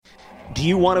Do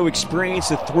you want to experience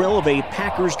the thrill of a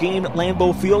Packers game at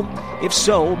Lambeau Field? If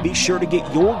so, be sure to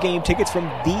get your game tickets from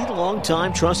the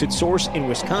longtime trusted source in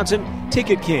Wisconsin,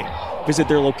 Ticket King. Visit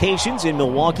their locations in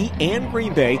Milwaukee and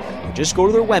Green Bay, or just go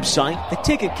to their website,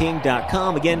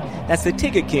 theticketking.com. Again, that's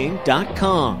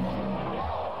theticketking.com.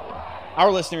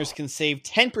 Our listeners can save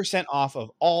 10% off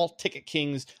of all Ticket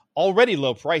King's already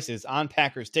low prices on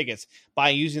Packers tickets by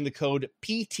using the code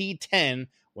PT10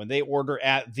 when they order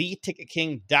at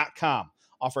theticketking.com.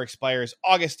 Offer expires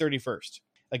August 31st.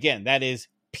 Again, that is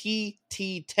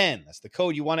PT10. That's the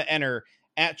code you want to enter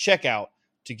at checkout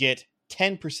to get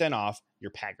 10% off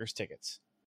your Packers tickets.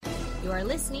 You are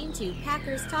listening to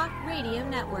Packers Talk Radio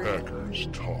Network.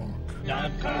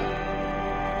 PackersTalk.com.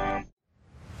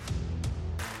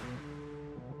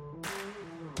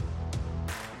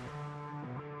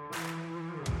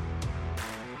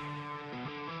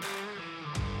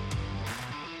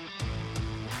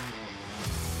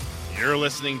 You're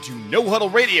listening to No Huddle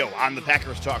Radio on the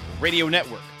Packers Talk Radio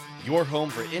Network, your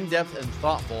home for in-depth and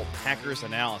thoughtful Packers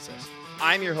analysis.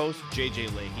 I'm your host,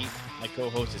 JJ Leahy. My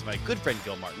co-host is my good friend,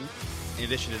 Gil Martin. In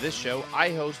addition to this show,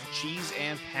 I host Cheese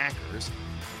and Packers.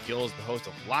 Gil is the host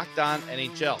of Locked On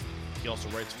NHL. He also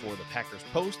writes for the Packers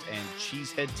Post and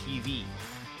Cheesehead TV.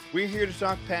 We're here to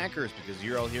talk Packers because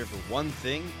you're all here for one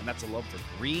thing, and that's a love for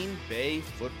Green Bay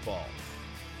football.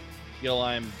 Gil,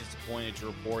 I'm disappointed to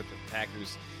report that the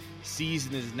Packers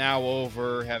season is now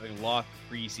over, having lost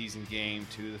the preseason game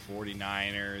to the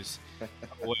 49ers.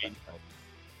 Wait.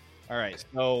 All right,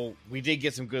 so we did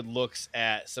get some good looks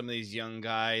at some of these young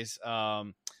guys.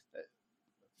 Felt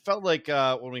like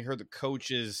when we heard the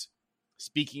coaches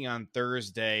speaking on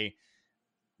Thursday,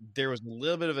 there was a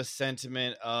little bit of a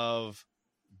sentiment of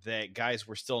that guys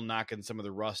were still knocking some of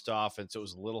the rust off, and so it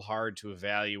was a little hard to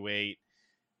evaluate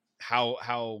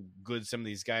how good some of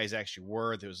these guys actually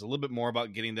were. There was a little bit more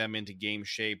about getting them into game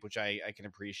shape, which I can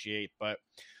appreciate. But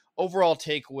overall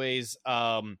takeaways,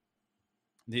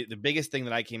 the biggest thing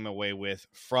that I came away with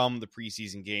from the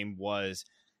preseason game was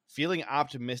feeling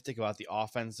optimistic about the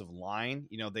offensive line.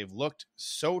 You know, they've looked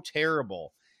so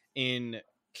terrible in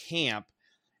camp,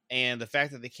 and the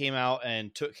fact that they came out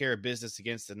and took care of business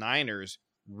against the Niners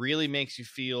really makes you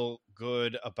feel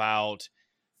good about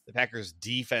the Packers'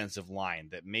 defensive line,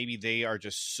 that maybe they are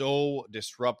just so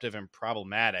disruptive and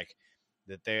problematic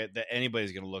that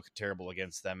anybody's going to look terrible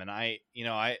against them. And I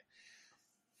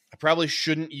probably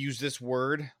shouldn't use this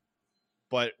word,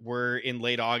 but we're in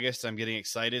late August. I'm getting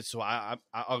excited, so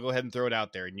I'll go ahead and throw it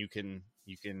out there, and you can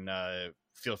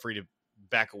feel free to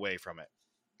back away from it.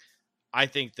 I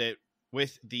think that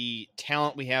with the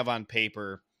talent we have on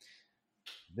paper,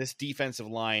 this defensive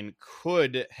line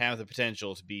could have the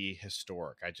potential to be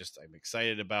historic. I'm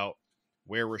excited about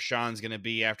where Rashawn's going to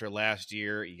be after last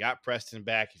year. You got Preston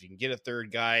back. If you can get a third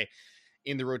guy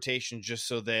in the rotation just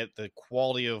so that the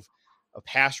quality of a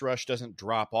pass rush doesn't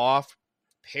drop off,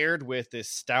 paired with this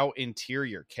stout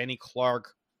interior, Kenny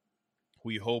Clark,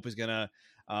 who you hope is going to,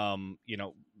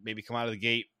 maybe come out of the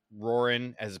gate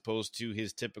roaring as opposed to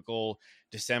his typical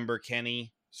December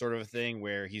Kenny sort of a thing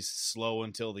where he's slow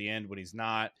until the end when he's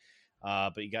not.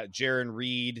 But you got Jaron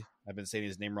Reed. I've been saying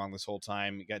his name wrong this whole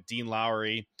time. You got Dean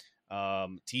Lowry.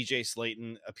 TJ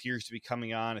Slayton appears to be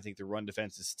coming on. I think the run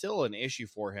defense is still an issue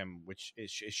for him, which it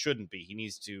shouldn't be. He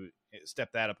needs to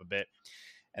step that up a bit.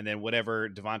 And then whatever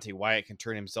Devontae Wyatt can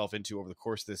turn himself into over the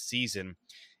course of this season,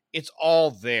 it's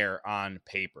all there on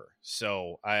paper.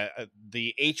 So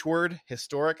the H word,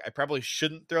 historic, I probably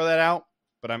shouldn't throw that out,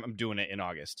 but I'm doing it in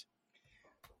August.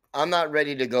 I'm not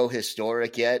ready to go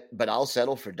historic yet, but I'll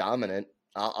settle for dominant.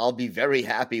 I'll be very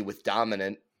happy with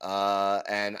dominant.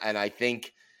 And I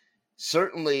think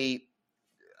certainly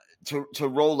to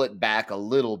roll it back a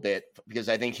little bit, because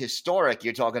I think historic,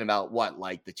 you're talking about what,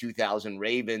 like the 2000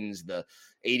 Ravens, the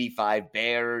 85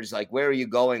 Bears, like where are you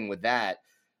going with that?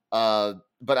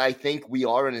 But I think we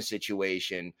are in a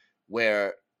situation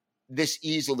where this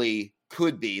easily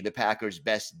could be the Packers'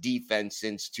 best defense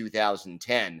since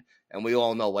 2010. And we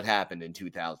all know what happened in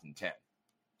 2010. I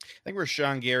think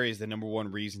Rashawn Gary is the number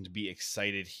one reason to be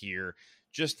excited here.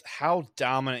 Just how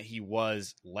dominant he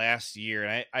was last year.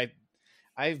 And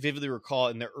I vividly recall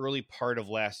in the early part of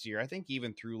last year, I think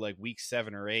even through like week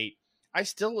 7 or 8, I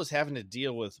still was having to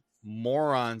deal with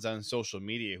morons on social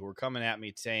media who were coming at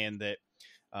me saying that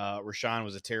Rashawn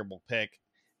was a terrible pick.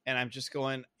 And I'm just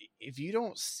going, if you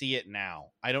don't see it now,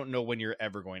 I don't know when you're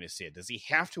ever going to see it. Does he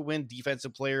have to win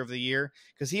Defensive Player of the Year?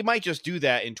 Because he might just do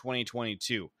that in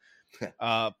 2022.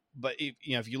 But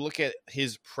if you look at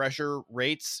his pressure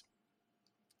rates,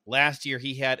 last year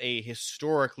he had a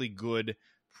historically good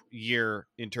year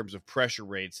in terms of pressure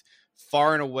rates,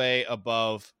 far and away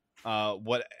above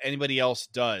what anybody else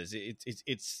does.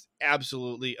 It's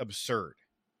absolutely absurd.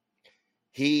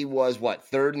 He was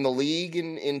third in the league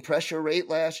in pressure rate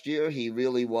last year. He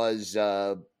really was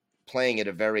playing at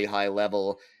a very high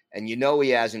level, and he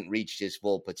hasn't reached his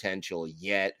full potential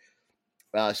yet.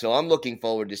 So I'm looking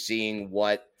forward to seeing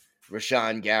what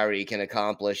Rashawn Gary can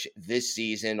accomplish this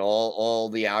season. All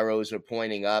the arrows are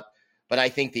pointing up, but I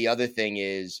think the other thing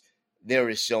is there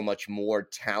is so much more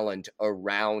talent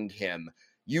around him.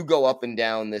 You go up and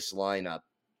down this lineup,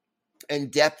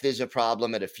 and depth is a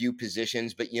problem at a few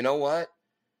positions, but you know what?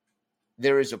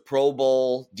 There is a Pro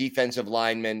Bowl defensive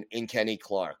lineman in Kenny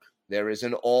Clark. There is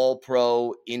an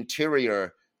all-pro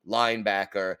interior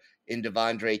linebacker in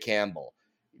Devondre Campbell.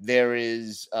 There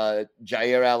is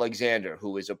Jair Alexander,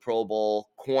 who is a Pro Bowl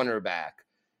cornerback.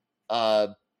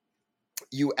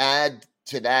 You add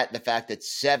to that the fact that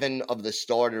 7 of the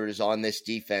starters on this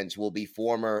defense will be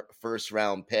former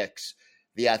first-round picks.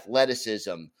 The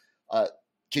athleticism.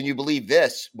 Can you believe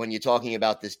this when you're talking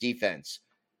about this defense?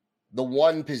 The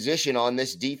one position on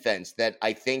this defense that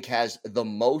I think has the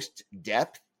most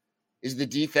depth is the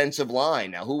defensive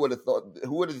line. Now, who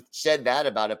would have said that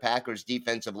about a Packers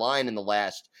defensive line in the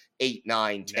last 8,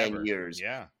 9, 10 Never. years?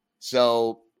 Yeah.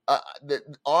 So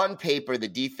on paper, the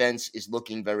defense is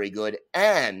looking very good.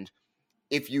 And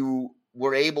if you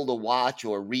were able to watch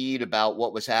or read about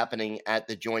what was happening at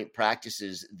the joint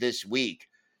practices this week,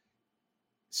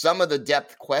 some of the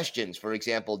depth questions, for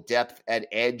example, depth at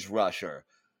edge rusher,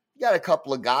 you got a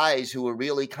couple of guys who are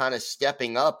really kind of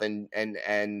stepping up and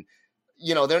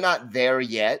they're not there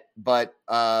yet, but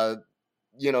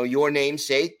your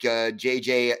namesake,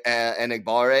 JJ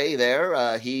Enagbare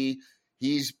there,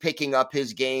 he's picking up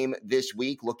his game this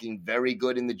week, looking very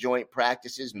good in the joint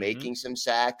practices, making some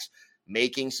sacks,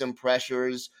 making some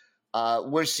pressures.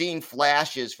 We're seeing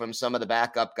flashes from some of the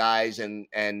backup guys and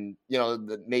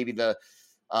maybe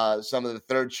some of the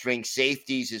third string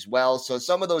safeties as well. So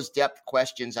some of those depth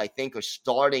questions I think are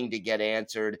starting to get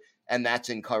answered, and that's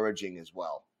encouraging as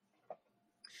well.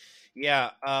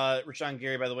 Yeah. Rashawn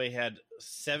Gary, by the way, had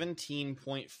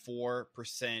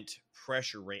 17.4%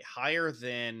 pressure rate, higher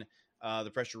than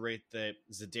the pressure rate that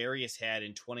Za'Darius had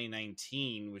in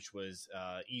 2019, which was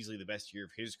easily the best year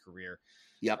of his career.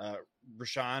 Yep.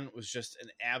 Rashawn was just an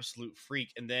absolute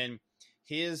freak. And then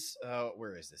his,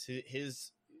 where is this?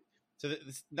 So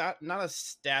it's not a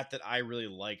stat that I really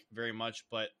like very much,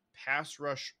 but pass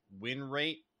rush win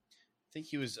rate, I think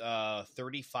he was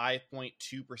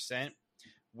 35.2%,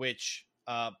 which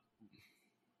I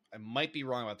might be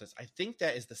wrong about this. I think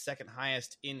that is the second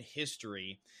highest in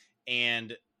history,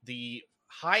 and the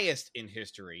highest in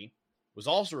history was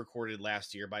also recorded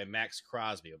last year by Max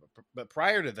Crosby. But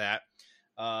prior to that,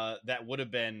 that would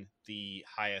have been the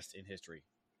highest in history.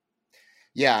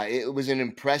 Yeah, it was an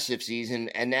impressive season.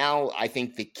 And now I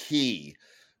think the key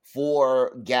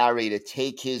for Gary to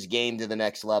take his game to the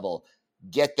next level,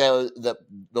 get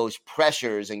those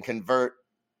pressures and convert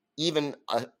even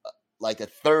like a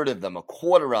third of them, a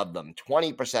quarter of them,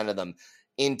 20% of them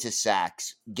into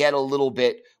sacks, get a little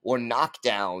bit, or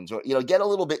knockdowns, or, get a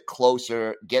little bit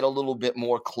closer, get a little bit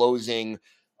more closing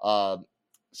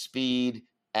speed.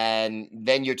 And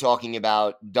then you're talking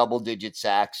about double-digit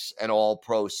sacks, an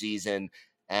all-pro season,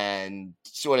 and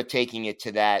sort of taking it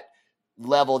to that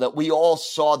level that we all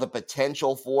saw the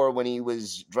potential for when he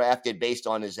was drafted based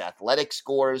on his athletic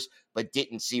scores, but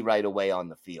didn't see right away on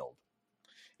the field.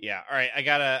 Yeah, all right, I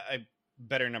got a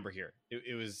better number here.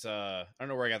 It was, I don't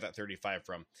know where I got that 35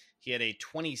 from. He had a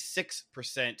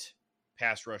 26%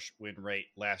 pass rush win rate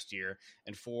last year.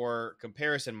 And for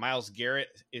comparison, Myles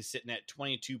Garrett is sitting at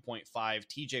 22.5.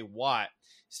 TJ Watt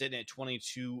sitting at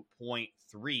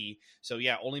 22.3. So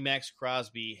yeah, only Max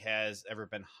Crosby has ever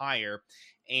been higher.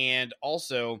 And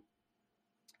also,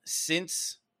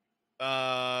 since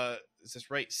is this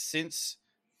right? Since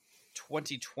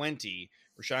 2020,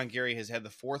 Rashawn Gary has had the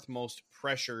 4th most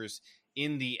pressures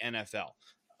in the NFL.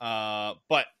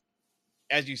 But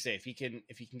as you say, if he can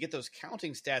get those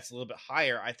counting stats a little bit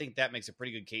higher, I think that makes a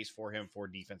pretty good case for him for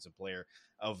Defensive Player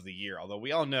of the Year. Although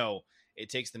we all know it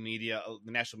takes the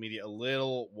national media, a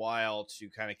little while to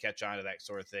kind of catch on to that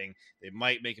sort of thing. They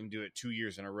might make him do it 2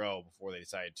 years in a row before they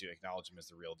decide to acknowledge him as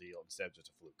the real deal instead of just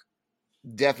a fluke.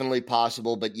 Definitely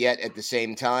possible, but yet at the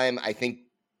same time, I think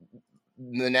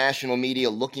the national media,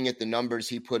 looking at the numbers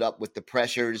he put up with the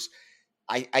pressures,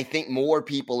 I think more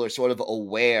people are sort of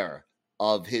aware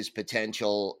of his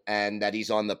potential and that he's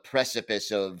on the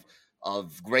precipice of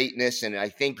greatness. And I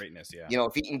think,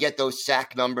 if he can get those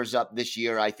sack numbers up this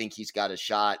year, I think he's got a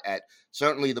shot at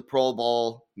certainly the Pro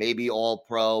Bowl, maybe all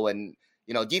pro. And,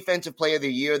 Defensive Player of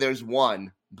the Year, there's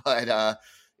one, but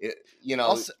You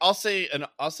know, I'll say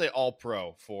all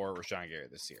pro for Rashawn Gary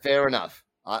this year. Fair enough.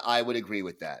 I would agree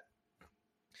with that.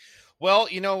 Well,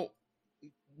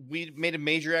 we made a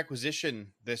major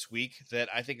acquisition this week that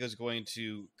I think is going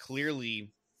to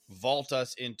clearly vault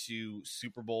us into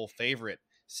Super Bowl favorite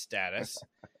status.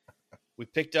 We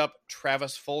picked up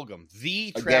Travis Fulgham,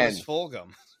 Travis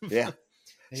Fulgham. Yeah.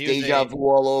 Deja vu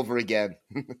all over again.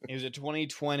 He was a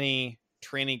 2020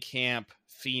 training camp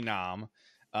phenom.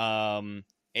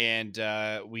 And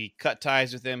we cut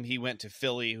ties with him. He went to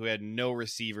Philly, who had no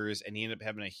receivers, and he ended up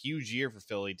having a huge year for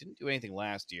Philly. Didn't do anything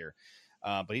last year,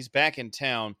 but he's back in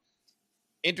town.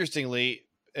 Interestingly,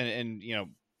 and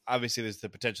obviously there's the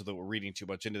potential that we're reading too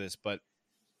much into this, but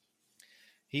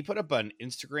he put up an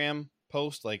Instagram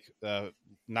post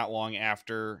not long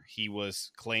after he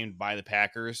was claimed by the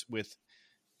Packers with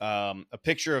a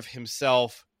picture of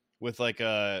himself with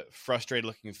a frustrated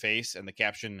looking face and the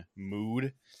caption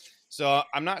 "mood." So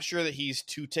I'm not sure that he's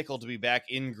too tickled to be back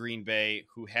in Green Bay,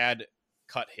 who had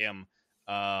cut him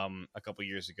a couple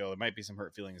years ago. There might be some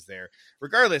hurt feelings there.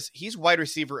 Regardless, he's wide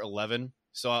receiver 11,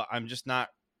 so I'm just not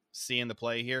seeing the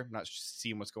play here, not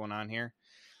seeing what's going on here.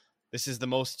 This is the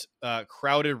most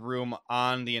crowded room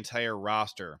on the entire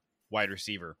roster, wide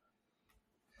receiver.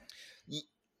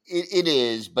 It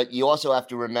is, but you also have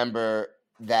to remember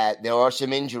that there are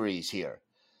some injuries here.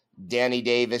 Danny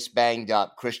Davis banged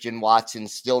up. Christian Watson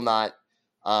still not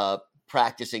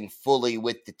practicing fully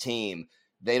with the team.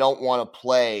 They don't want to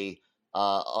play,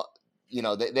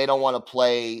 they don't want to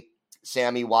play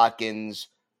Sammy Watkins,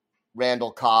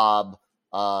 Randall Cobb,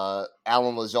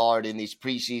 Alan Lazard in these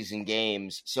preseason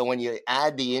games. So when you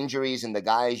add the injuries and the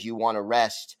guys you want to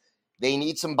rest, they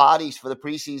need some bodies for the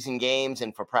preseason games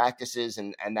and for practices,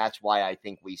 and that's why I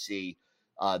think we see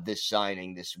this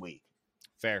signing this week.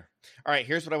 Fair. All right,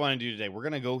 here's what I want to do today. We're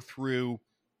going to go through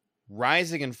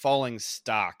rising and falling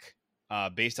stock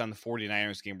based on the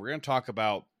 49ers game. We're going to talk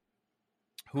about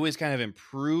who has kind of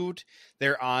improved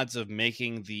their odds of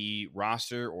making the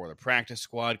roster or the practice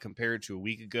squad compared to a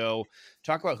week ago.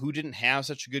 Talk about who didn't have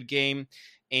such a good game,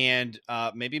 and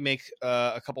maybe make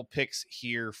a couple picks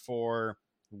here for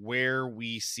where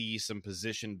we see some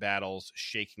position battles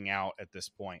shaking out at this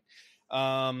point.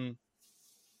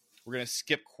 We're going to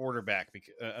skip quarterback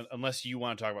because, unless you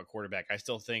want to talk about quarterback. I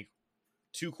still think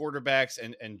two quarterbacks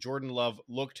and Jordan Love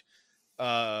looked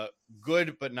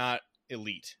good, but not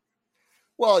elite.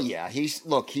 Well, yeah, he's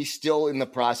still in the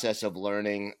process of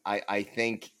learning. I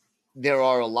think there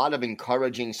are a lot of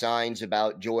encouraging signs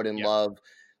about Jordan Love.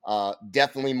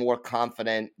 Definitely more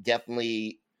confident,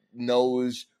 definitely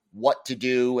knows what to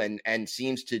do and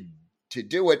seems to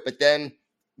do it. But then,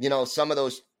 some of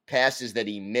those passes that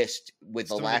he missed with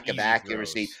the lack of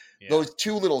accuracy, those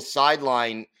two little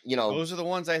sideline, those are the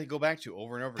ones I go back to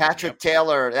over and over. Patrick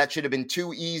Taylor, that should have been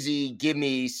too easy. Give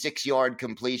me 6-yard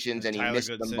completions, and he missed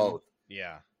them both.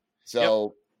 Yeah.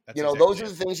 So, those are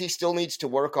the things he still needs to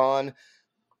work on.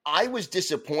 I was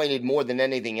disappointed more than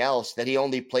anything else that he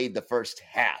only played the first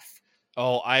half.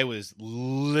 Oh, I was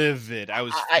livid. I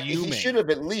was fuming. He should have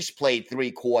at least played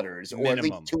 3 quarters or at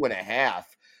least 2.5.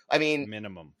 I mean,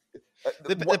 minimum.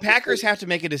 The Packers have to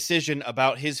make a decision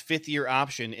about his 5th-year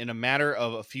option in a matter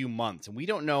of a few months, and we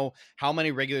don't know how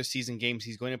many regular season games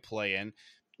he's going to play in.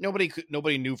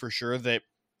 Nobody knew for sure that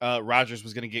Rodgers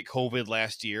was going to get COVID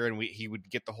last year, and he would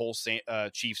get the whole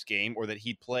Chiefs game, or that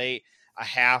he'd play a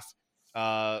half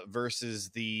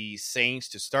versus the Saints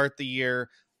to start the year,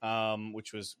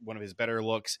 which was one of his better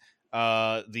looks.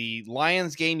 The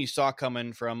Lions game you saw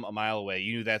coming from a mile away.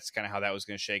 You knew that's kind of how that was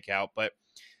going to shake out, but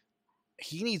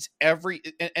he needs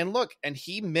and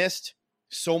he missed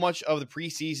so much of the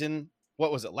preseason.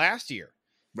 What was it, last year?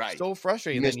 Right. So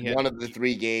frustrating. He missed one of the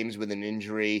 3 games with an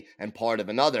injury and part of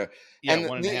another. Yeah, and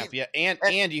 1.5. Yeah.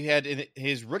 And you had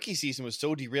his rookie season was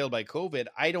so derailed by COVID.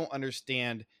 I don't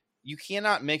understand. You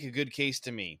cannot make a good case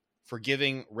to me for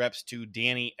giving reps to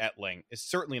Danny Etling. It's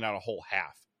certainly not a whole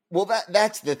half. Well,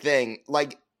 that's the thing.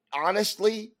 Like,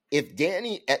 honestly, if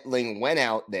Danny Etling went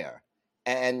out there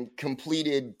and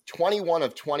completed 21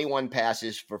 of 21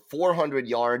 passes for 400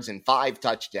 yards and 5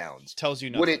 touchdowns, tells you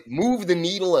nothing. Would it move the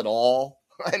needle at all?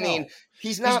 I mean,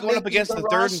 he's going up against the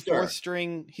 3rd and 4th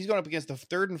string. He's going up against the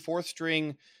 3rd and 4th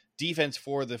string defense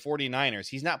for the 49ers.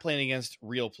 He's not playing against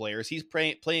real players. He's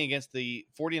playing against the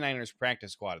 49ers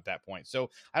practice squad at that point. So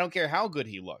I don't care how good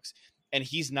he looks. And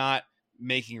he's not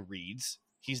making reads.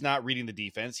 He's not reading the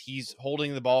defense. He's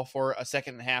holding the ball for a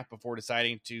second and a half before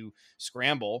deciding to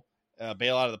scramble,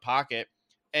 bail out of the pocket.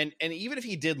 And even if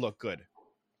he did look good,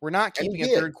 we're not And he keeping a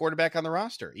did. third quarterback on the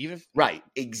roster. Even if, Right,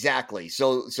 exactly.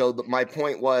 So my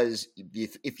point was,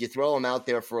 if you throw him out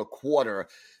there for a quarter,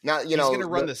 now he's going to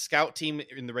run the scout team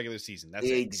in the regular season. That's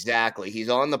exactly. He's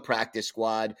on the practice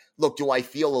squad. Look, do I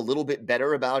feel a little bit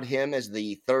better about him as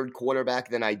the third quarterback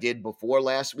than I did before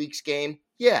last week's game?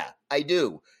 Yeah, I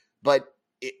do. But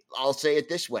I'll say it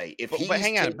this way: but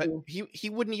hang on, but he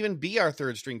wouldn't even be our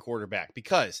third string quarterback,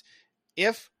 because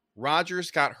if Rodgers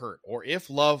got hurt or if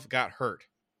Love got hurt,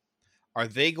 are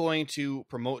they going to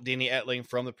promote Danny Etling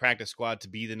from the practice squad to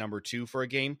be the number 2 for a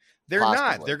game? They're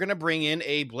not. They're going to bring in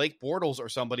a Blake Bortles or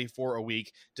somebody for a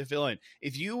week to fill in.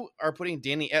 If you are putting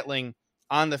Danny Etling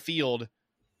on the field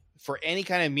for any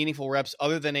kind of meaningful reps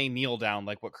other than a kneel down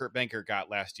like what Kurt Benkert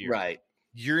got last year, right,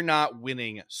 you're not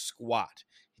winning squat.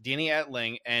 Danny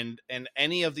Etling and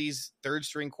any of these third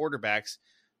string quarterbacks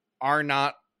are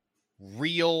not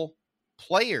real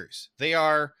players. They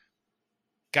are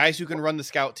guys who can run the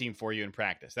scout team for you in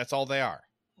practice. That's all they are.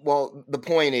 Well, the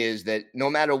point is that no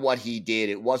matter what he did,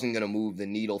 it wasn't going to move the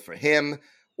needle for him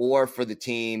or for the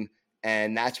team.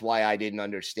 And that's why I didn't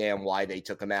understand why they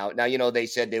took him out. Now, they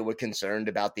said they were concerned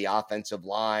about the offensive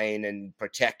line and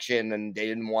protection, and they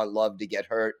didn't want Love to get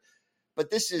hurt. But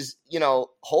this is,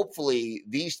 hopefully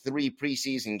these 3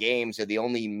 preseason games are the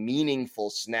only meaningful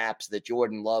snaps that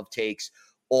Jordan Love takes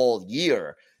all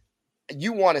year.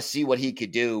 You want to see what he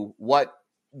could do. What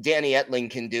Danny Etling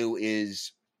can do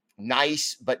is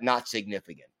nice, but not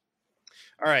significant.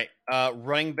 All right.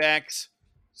 Running backs.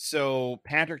 So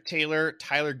Patrick Taylor,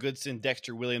 Tyler Goodson,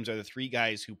 Dexter Williams are the 3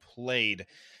 guys who played.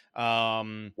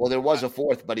 Well, there was a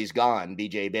 4th, but he's gone.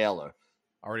 BJ Baylor.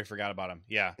 Already forgot about him.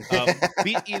 Yeah.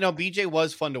 BJ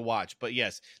was fun to watch, but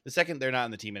yes, the second they're not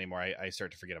on the team anymore, I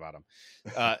start to forget about him.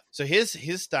 So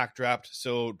his stock dropped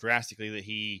so drastically that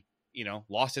he,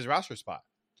 lost his roster spot.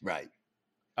 Right.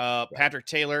 Patrick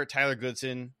Taylor, Tyler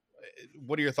Goodson.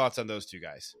 What are your thoughts on those 2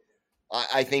 guys?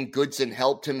 I think Goodson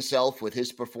helped himself with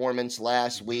his performance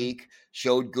last week,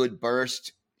 showed good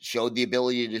burst, showed the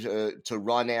ability to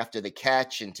run after the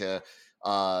catch and to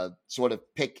sort of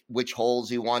pick which holes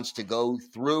he wants to go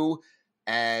through.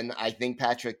 And I think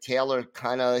Patrick Taylor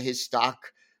his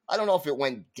stock, I don't know if it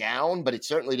went down, but it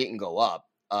certainly didn't go up.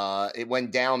 It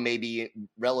went down maybe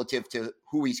relative to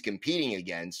who he's competing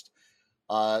against.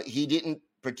 He didn't,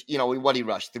 what he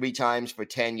rushed 3 times for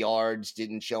 10 yards,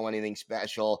 didn't show anything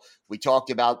special. We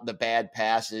talked about the bad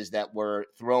passes that were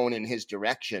thrown in his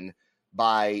direction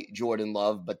by Jordan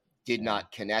Love, but did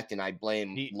not connect. And I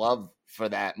blame Love for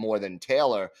that more than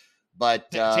Taylor. But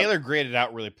Taylor graded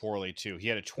out really poorly too. He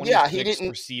had a 26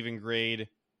 receiving grade.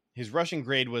 His rushing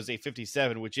grade was a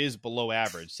 57, which is below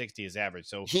average. 60 is average.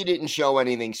 So he didn't show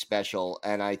anything special.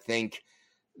 And I think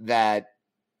that,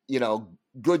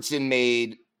 Goodson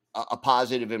made a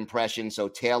positive impression. So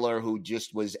Taylor, who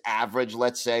just was average,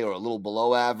 let's say, or a little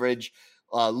below average,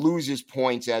 loses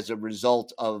points as a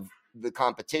result of the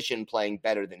competition playing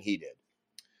better than he did.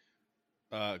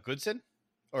 Goodson?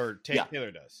 Or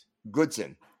Taylor does?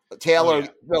 Goodson. Taylor,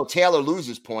 Taylor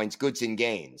loses points. Goodson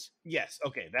gains. Yes.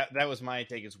 Okay. That was my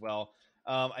take as well.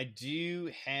 I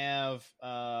do have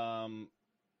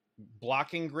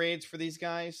blocking grades for these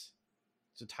guys.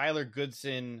 So Tyler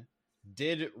Goodson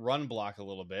did run block a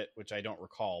little bit, which I don't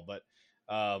recall, but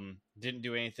didn't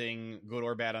do anything good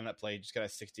or bad on that play. Just got a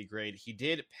 60 grade. He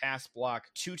did pass block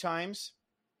 2 times.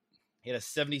 He had a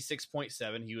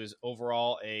 76.7. He was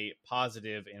overall a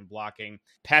positive in blocking.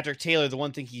 Patrick Taylor, the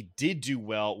one thing he did do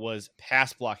well was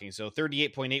pass blocking. So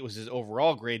 38.8 was his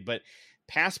overall grade, but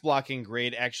pass blocking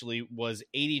grade actually was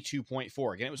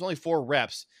 82.4. Again, it was only 4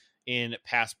 reps in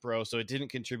pass pro, so it didn't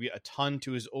contribute a ton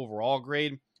to his overall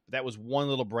grade. But that was one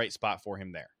little bright spot for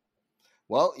him there.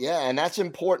 Well, yeah, and that's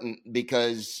important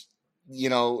because,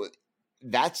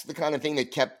 that's the kind of thing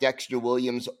that kept Dexter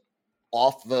Williams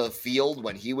off the field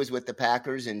when he was with the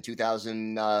Packers in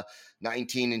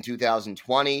 2019 and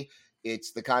 2020.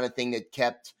 It's the kind of thing that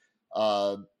kept,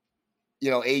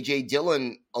 A.J.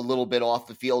 Dillon a little bit off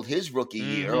the field his rookie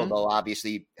year, although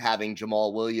obviously having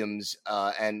Jamal Williams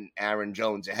and Aaron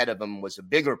Jones ahead of him was a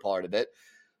bigger part of it.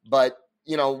 But,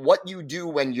 what you do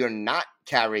when you're not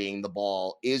carrying the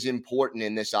ball is important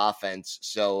in this offense.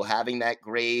 So having that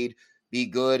grade be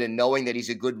good and knowing that he's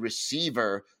a good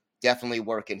receiver definitely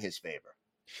work in his favor.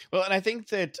 Well, and I think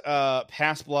that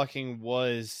pass blocking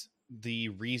was the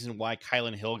reason why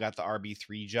Kylan Hill got the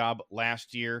RB3 job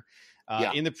last year.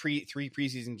 In the 3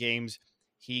 preseason games,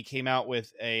 he came out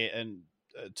with a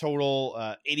total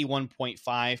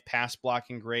 81.5 pass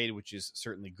blocking grade, which is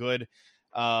certainly good.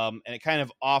 And it kind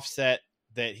of offset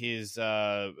that his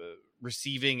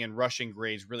receiving and rushing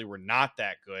grades really were not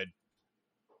that good.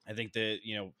 I think that,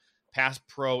 pass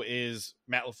pro is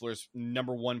Matt LaFleur's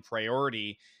number one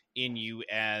priority in you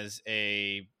as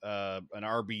an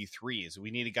RB3. So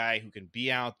we need a guy who can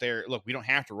be out there. Look, we don't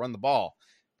have to run the ball,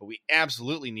 but we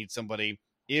absolutely need somebody.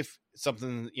 If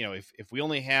something, if we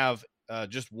only have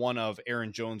just one of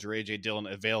Aaron Jones or AJ Dillon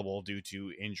available due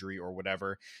to injury or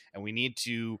whatever, and we need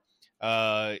to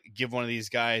give one of these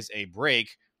guys a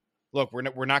break. Look, we're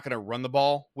not going to run the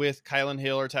ball with Kylan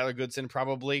Hill or Tyler Goodson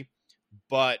probably,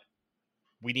 but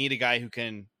we need a guy who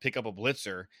can pick up a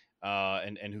blitzer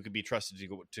and who can be trusted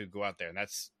to go out there, and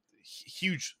that's a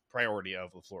huge priority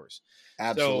of LaFleur's.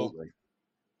 Absolutely.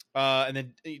 So, and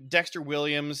then Dexter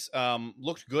Williams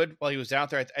looked good while he was out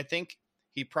there. I think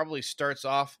he probably starts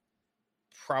off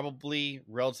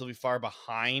relatively far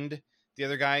behind the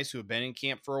other guys who have been in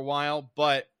camp for a while,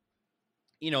 but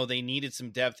they needed some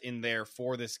depth in there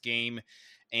for this game,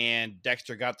 and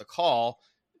Dexter got the call.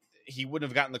 He wouldn't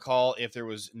have gotten the call if there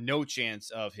was no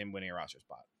chance of him winning a roster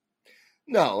spot.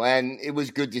 No, and it was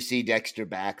good to see Dexter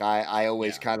back. I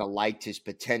always kind of liked his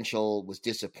potential, was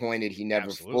disappointed he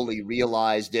never fully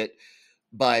realized it.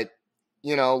 But,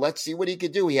 let's see what he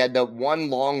could do. He had the one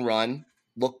long run,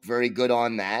 looked very good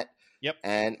on that. Yep.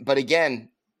 But again,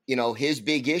 his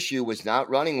big issue was not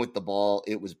running with the ball.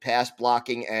 It was pass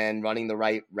blocking and running the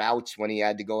right routes when he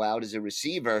had to go out as a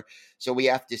receiver. So we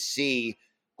have to see,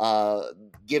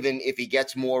 given if he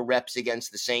gets more reps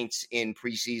against the Saints in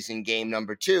preseason game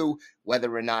number 2,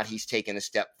 whether or not he's taken a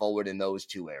step forward in those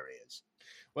two areas.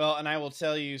 Well, and I will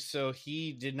tell you, so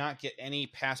he did not get any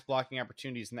pass blocking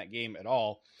opportunities in that game at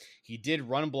all. He did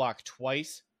run block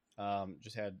twice,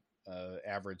 just had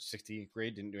average 60th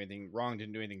grade, didn't do anything wrong,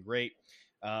 didn't do anything great.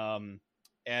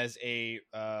 As a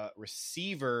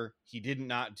receiver, he did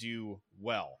not do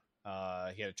well.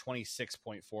 He had a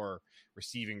 26.4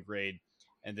 receiving grade,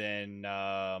 and then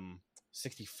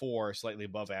 64, slightly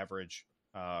above average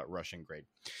rushing grade.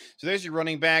 So there's your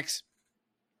running backs.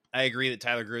 I agree that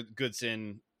Tyler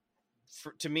Goodson,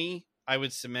 to me, I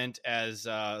would cement as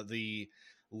the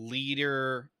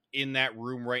leader in that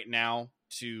room right now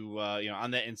to,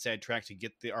 on that inside track to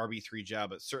get the RB3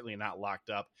 job, but certainly not locked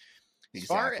up.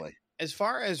 Exactly. As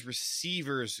far as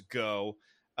receivers go,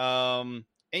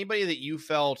 anybody that you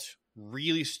felt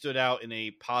really stood out in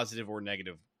a positive or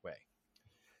negative way?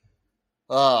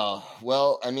 Oh,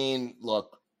 well, I mean,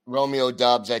 look, Romeo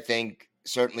Doubs, I think,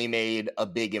 certainly made a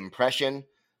big impression.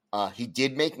 He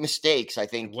did make mistakes. I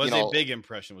think was a big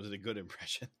impression. Was it a good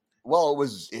impression? Well,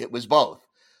 it was both.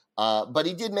 But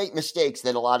he did make mistakes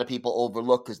that a lot of people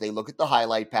overlook because they look at the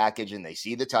highlight package and they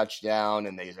see the touchdown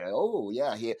and they say, "Oh,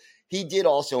 yeah, he did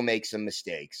also make some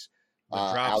mistakes The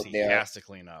drops out there." He has to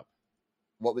clean up.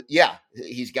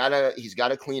 He's got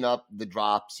to clean up the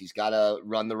drops. He's got to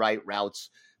run the right routes.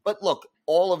 But look,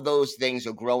 all of those things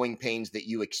are growing pains that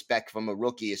you expect from a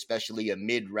rookie, especially a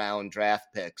mid-round draft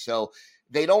pick. So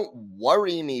they don't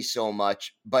worry me so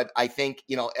much. But I think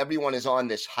everyone is on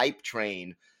this hype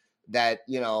train that,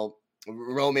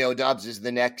 Romeo Doubs is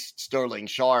the next Sterling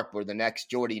Sharp or the next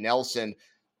Jordy Nelson.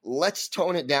 Let's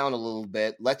tone it down a little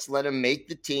bit. Let's let him make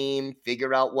the team,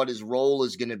 figure out what his role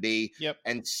is going to be,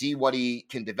 and see what he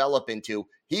can develop into.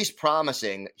 He's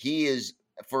promising. He is,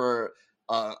 for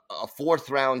a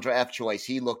 4th-round draft choice,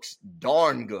 he looks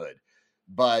darn good.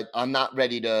 But I'm not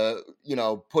ready to,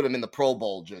 put him in the Pro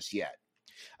Bowl just yet.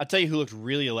 I'll tell you who looked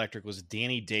really electric was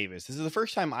Danny Davis. This is the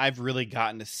first time I've really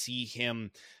gotten to see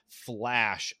him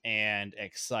flash and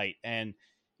excite. And,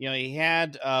 he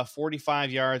had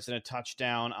 45 yards and a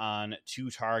touchdown on 2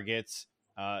 targets,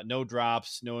 no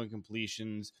drops, no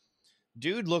incompletions.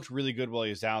 Dude looked really good while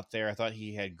he was out there. I thought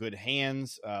he had good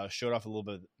hands, showed off a little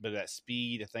bit of that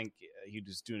speed. I think he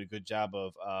was doing a good job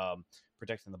of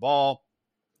protecting the ball.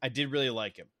 I did really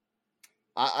like him.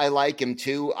 I like him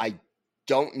too. I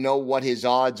don't know what his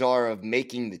odds are of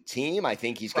making the team. I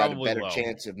think he's got a better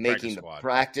chance of making the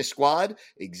practice squad.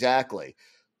 Exactly.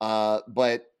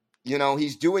 But,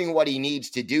 he's doing what he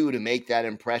needs to do to make that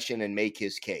impression and make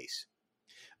his case.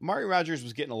 Amari Rodgers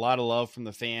was getting a lot of love from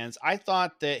the fans. I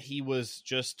thought that he was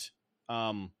just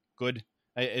good.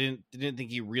 I didn't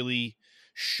think he really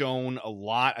shone a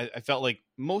lot. I felt like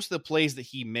most of the plays that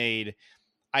he made,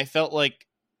 I felt like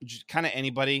just kind of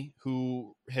anybody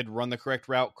who had run the correct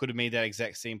route could have made that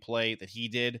exact same play that he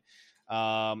did.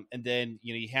 And then,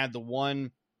 you had the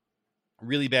one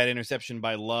really bad interception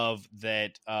by Love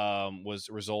that was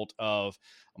a result of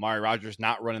Amari Rodgers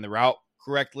not running the route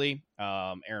correctly.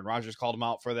 Aaron Rodgers called him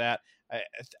out for that.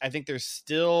 I think there's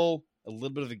still a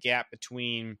little bit of a gap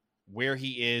between where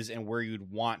he is and where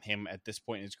you'd want him at this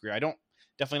point in his career.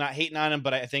 Definitely not hating on him,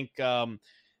 but I think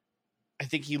I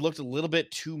think he looked a little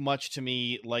bit too much to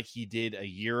me like he did a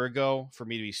year ago for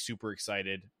me to be super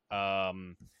excited.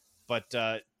 But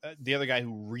the other guy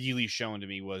who really shone to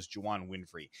me was Juwann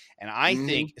Winfree. And I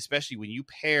think, especially when you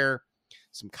pair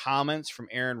some comments from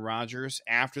Aaron Rodgers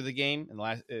after the game in the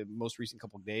last most recent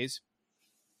couple of days,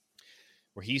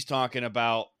 where he's talking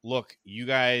about, look, you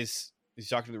guys, he's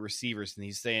talking to the receivers, and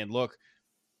he's saying, look,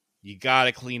 you got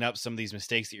to clean up some of these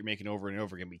mistakes that you're making over and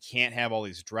over again. We can't have all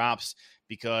these drops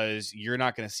because you're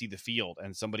not going to see the field,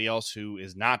 and somebody else who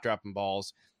is not dropping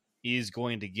balls is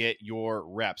going to get your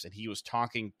reps. And he was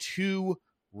talking to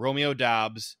Romeo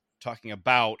Doubs, talking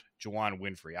about Juwann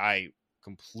Winfree. I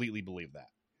completely believe that.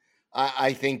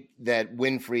 I think that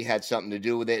Winfree had something to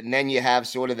do with it. And then you have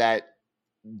sort of that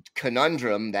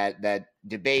conundrum, that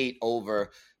debate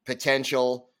over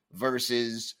potential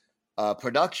versus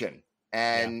production.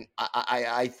 And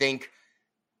I think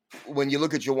when you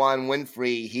look at Juwann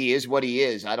Winfree, he is what he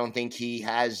is. I don't think he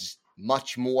has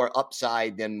much more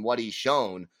upside than what he's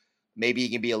shown. Maybe he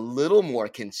can be a little more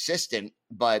consistent,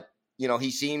 but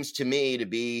he seems to me to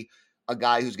be a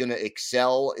guy who's going to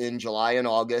excel in July and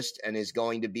August and is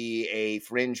going to be a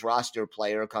fringe roster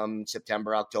player come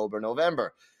September, October,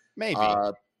 November. Maybe.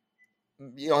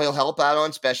 He'll help out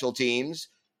on special teams.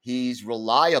 He's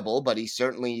reliable, but he's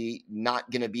certainly not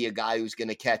going to be a guy who's going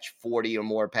to catch 40 or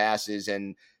more passes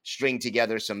and string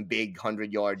together some big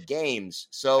 100-yard games.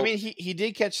 So, I mean, he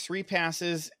did catch 3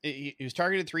 passes. He was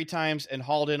targeted 3 times and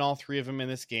hauled in all 3 of them in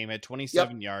this game at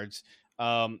 27 yards.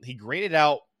 He graded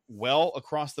out well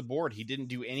across the board. He didn't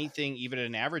do anything even at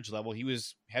an average level. He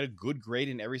had a good grade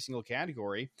in every single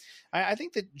category. I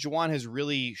think that Juwann has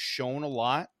really shown a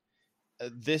lot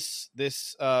this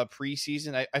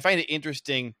preseason. I find it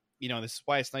interesting. This is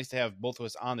why it's nice to have both of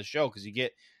us on the show, because you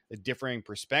get the differing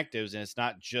perspectives and it's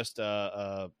not just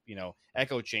a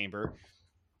echo chamber.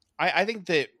 I think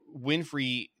that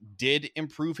Winfree did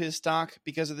improve his stock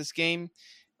because of this game.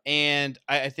 And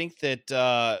I think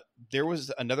that there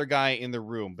was another guy in the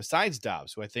room besides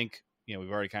Doubs, who I think, we've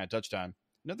already kind of touched on.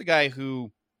 Another guy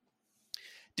who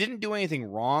didn't do anything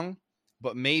wrong,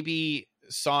 but maybe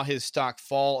saw his stock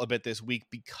fall a bit this week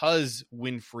because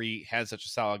Winfree had such a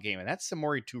solid game, and that's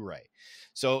Samori Toure.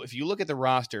 So if you look at the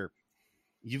roster,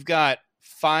 you've got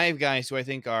 5 guys who I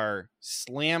think are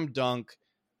slam dunk,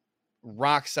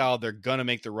 rock solid. They're going to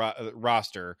make the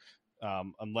roster.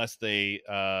 Unless they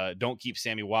don't keep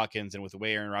Sammy Watkins. And with the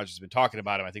way Aaron Rodgers has been talking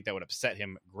about him, I think that would upset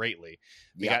him greatly.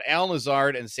 We got Allen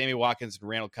Lazard and Sammy Watkins and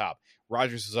Randall Cobb.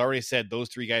 Rodgers has already said those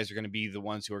 3 guys are going to be the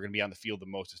ones who are going to be on the field the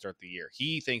most to start the year.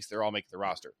 He thinks they're all making the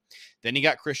roster. Then you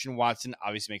got Christian Watson,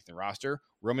 obviously making the roster.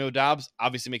 Romeo Doubs,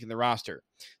 obviously making the roster.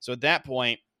 So at that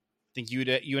point, I think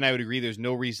you and I would agree there's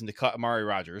no reason to cut Amari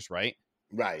Rodgers, right?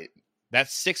 Right.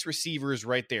 That's 6 receivers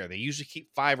right there. They usually keep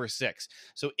 5 or 6.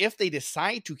 So if they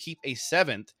decide to keep a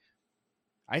 7th,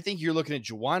 I think you're looking at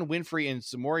Juwann Winfree and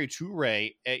Samori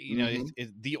Toure.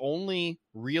 Is the only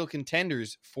real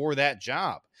contenders for that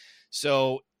job.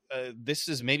 So this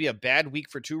is maybe a bad week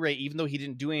for Toure, even though he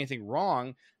didn't do anything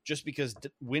wrong, just because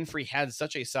Winfree had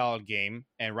such a solid game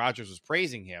and Rodgers was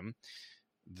praising him.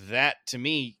 That, to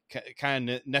me, kind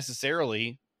of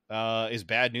necessarily is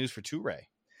bad news for Toure.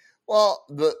 Well,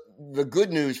 the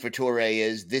good news for Toure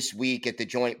is this week at the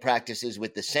joint practices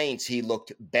with the Saints, he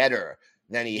looked better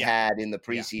than he had in the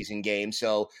preseason game.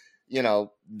 So,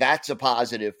 that's a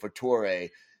positive for Toure.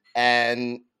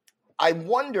 And I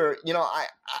wonder,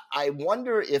 I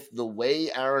wonder if the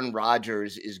way Aaron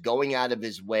Rodgers is going out of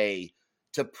his way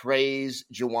to praise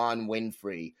Juwann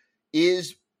Winfree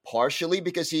is partially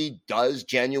because he does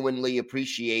genuinely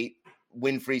appreciate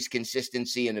Winfree's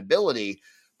consistency and ability,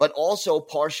 but also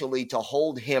partially to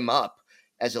hold him up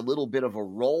as a little bit of a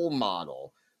role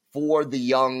model for the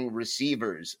young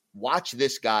receivers. Watch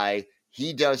this guy.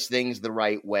 He does things the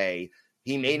right way.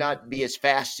 He may not be as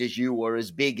fast as you or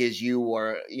as big as you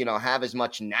or, have as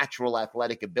much natural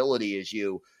athletic ability as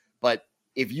you. But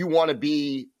if you want to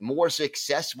be more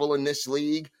successful in this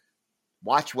league,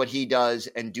 watch what he does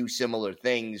and do similar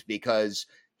things because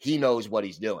he knows what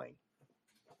he's doing.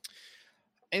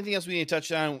 Anything else we need to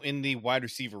touch on in the wide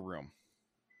receiver room?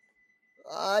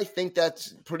 I think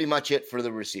that's pretty much it for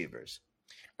the receivers.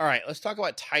 All right, let's talk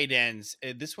about tight ends.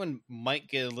 This one might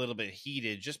get a little bit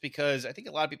heated just because I think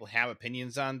a lot of people have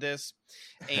opinions on this.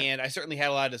 And I certainly had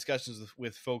a lot of discussions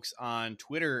with folks on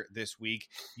Twitter this week.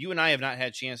 You and I have not had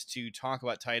a chance to talk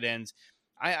about tight ends.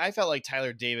 I felt like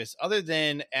Tyler Davis, other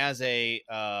than as a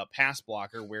pass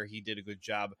blocker where he did a good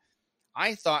job,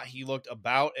 I thought he looked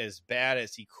about as bad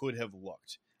as he could have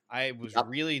looked. I was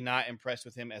really not impressed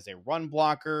with him as a run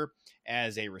blocker,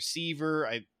 as a receiver.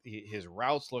 His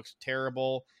routes looked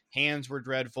terrible. hands were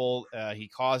dreadful. He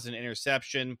caused an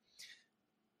interception.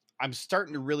 I'm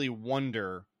starting to really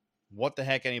wonder what the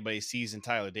heck anybody sees in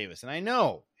Tyler Davis. And I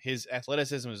know his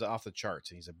athleticism is off the charts.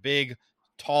 And he's a big,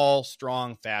 tall,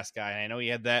 strong, fast guy. And I know he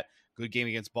had that good game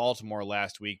against Baltimore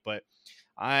last week, but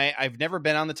I've never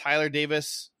been on the Tyler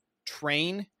Davis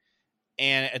train.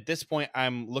 And at this point,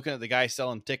 I'm looking at the guy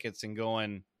selling tickets and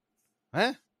going,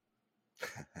 huh?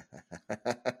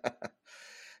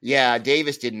 Yeah,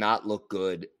 Davis did not look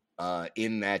good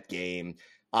in that game.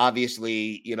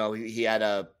 Obviously, he had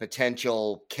a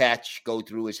potential catch go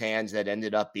through his hands that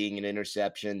ended up being an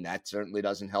interception. That certainly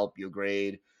doesn't help your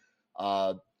grade.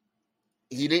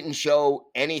 He didn't show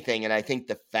anything, and I think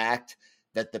the fact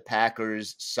that the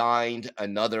Packers signed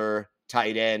another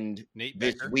tight end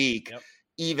this week,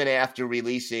 even after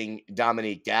releasing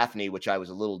Dominique Dafney, which I was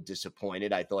a little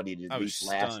disappointed. I thought he'd at least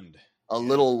last a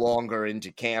little longer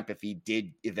into camp if he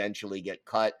did eventually get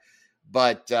cut.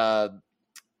 But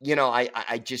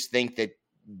I just think that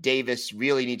Davis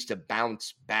really needs to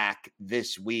bounce back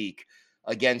this week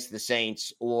against the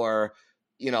Saints, or,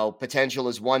 potential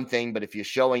is one thing, but if you're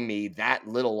showing me that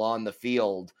little on the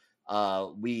field,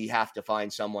 we have to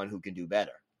find someone who can do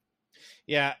better.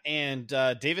 Yeah, and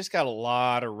Davis got a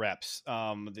lot of reps.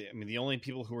 The only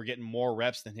people who were getting more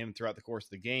reps than him throughout the course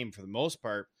of the game, for the most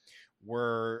part,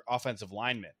 were offensive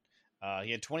linemen.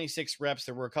 He had 26 reps.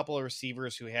 There were a couple of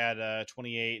receivers who had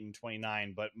 28 and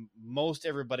 29, but most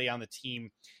everybody on the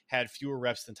team had fewer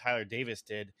reps than Tyler Davis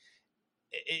did.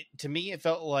 To me, it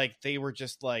felt like they were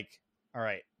just like, all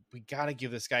right, we got to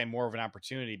give this guy more of an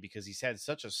opportunity because he's had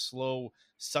such a slow,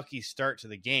 sucky start to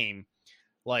the game.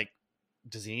 Like,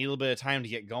 does he need a little bit of time to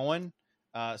get going?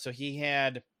 So he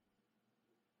had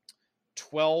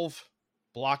 12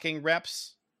 blocking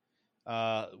reps.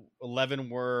 11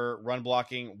 were run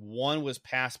blocking. 1 was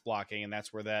pass blocking, and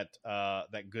that's where that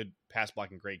good pass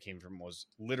blocking grade came from, was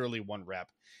literally 1 rep.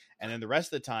 And then the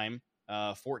rest of the time,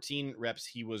 14 reps,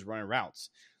 he was running routes.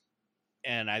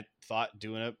 And I thought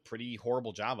doing a pretty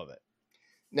horrible job of it.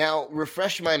 Now,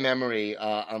 refresh my memory.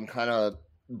 I'm kind of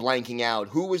blanking out.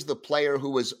 Who was the player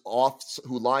who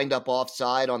lined up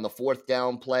offside on the 4th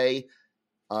down play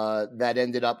that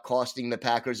ended up costing the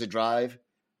Packers a drive?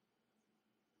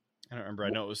 I don't remember. I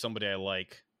know it was somebody I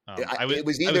like. I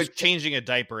was changing a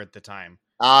diaper at the time.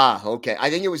 Ah, okay. I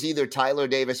think it was either Tyler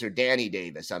Davis or Danny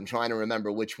Davis. I'm trying to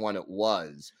remember which one it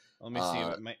was. Let me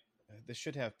see. This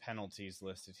should have penalties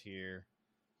listed here.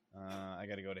 I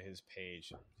got to go to his page.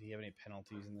 Do you have any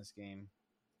penalties in this game?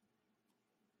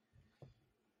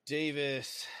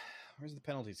 Davis. Where's the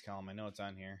penalties column? I know it's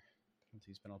on here.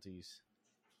 Penalties.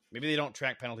 Maybe they don't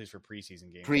track penalties for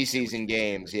preseason games. Preseason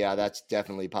games. Yeah, that's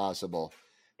definitely possible.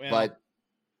 Well,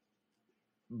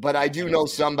 but I do know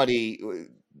somebody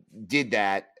did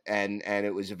that, and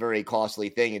it was a very costly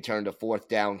thing. It turned a 4th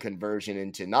down conversion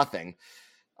into nothing.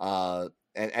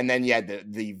 And then you had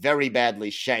the very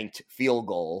badly shanked field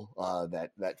goal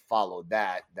that followed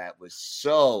that. That was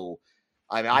so.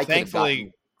 I mean, I could have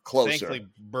gotten closer. Thankfully,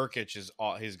 Burkich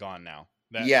he's gone now.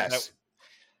 Yes.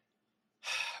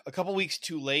 A couple weeks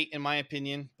too late, in my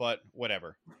opinion, but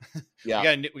whatever.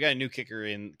 Yeah, we got a new kicker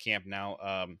in camp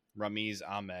now, Ramiz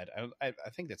Ahmed. I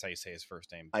think that's how you say his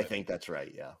first name. I think that's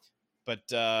right. Yeah, but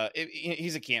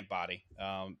he's a camp body.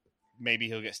 Maybe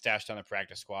he'll get stashed on the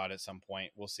practice squad at some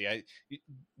point. We'll see.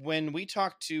 When we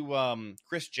talked to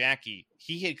Chris Jackie,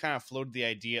 he had kind of floated the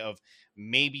idea of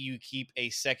maybe you keep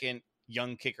a second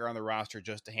young kicker on the roster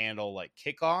just to handle like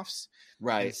kickoffs,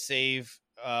 right? And save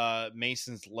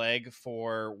Mason's leg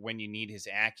for when you need his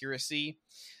accuracy.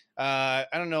 I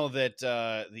don't know that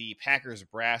the Packers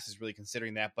brass is really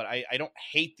considering that, but I don't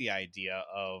hate the idea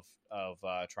of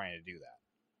trying to do that.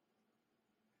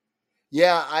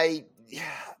 Yeah,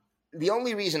 the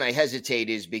only reason I hesitate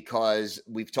is because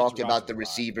we've talked about the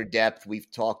receiver depth.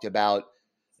 We've talked about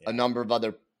a number of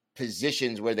other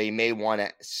positions where they may want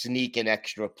to sneak an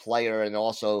extra player, and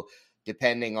also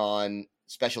depending on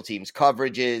special teams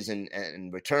coverages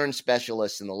and return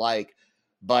specialists and the like.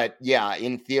 But yeah,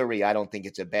 in theory, I don't think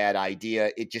it's a bad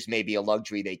idea. It just may be a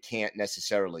luxury they can't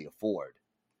necessarily afford.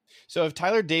 So if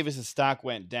Tyler Davis's stock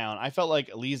went down, I felt like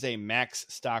Alize Mack's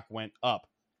stock went up.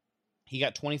 He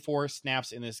got 24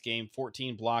 snaps in this game,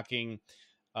 14 blocking,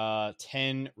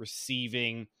 10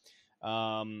 receiving.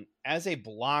 As a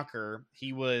blocker,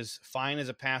 he was fine as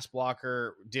a pass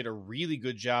blocker, did a really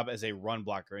good job as a run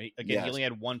blocker. He only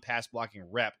had 1 pass blocking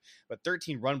rep, but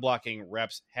 13 run blocking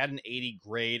reps, had an 80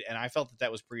 grade, and I felt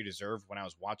that was pretty deserved when I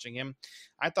was watching him.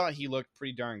 I thought he looked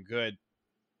pretty darn good.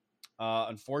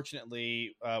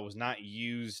 Unfortunately, was not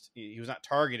used. He was not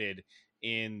targeted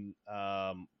in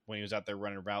when he was out there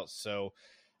running routes. So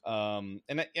And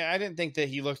I didn't think that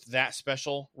he looked that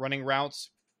special running routes,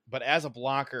 but as a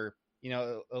blocker,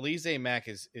 Elise Mack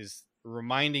is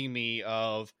reminding me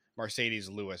of Mercedes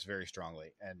Lewis very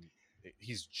strongly, and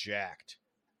he's jacked.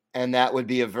 And that would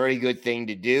be a very good thing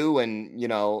to do. And,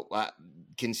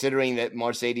 considering that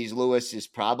Mercedes Lewis is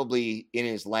probably in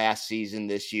his last season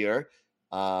this year,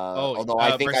 although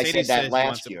I think Mercedes I said that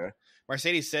last year.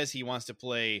 Mercedes says he wants to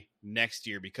play next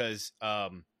year because I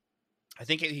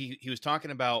think he was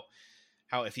talking about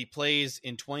how if he plays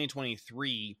in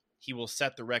 2023, he will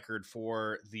set the record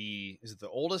for is it the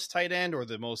oldest tight end or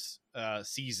the most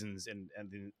seasons in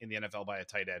the NFL by a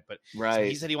tight end? But right. So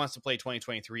he said he wants to play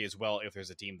 2023 as well if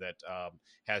there's a team that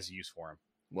has use for him.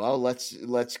 Well,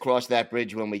 let's cross that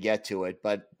bridge when we get to it.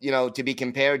 But, to be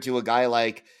compared to a guy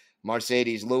like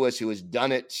Mercedes Lewis, who has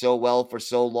done it so well for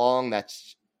so long,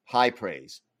 that's high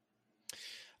praise.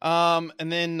 And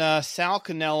then Sal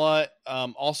Cannella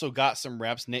also got some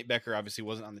reps. Nate Becker obviously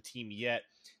wasn't on the team yet.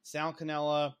 Sal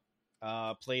Cannella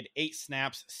played 8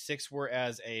 snaps, 6 were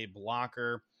as a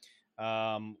blocker.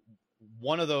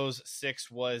 One of those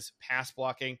 6 was pass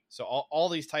blocking. So all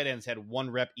these tight ends had 1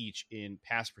 rep each in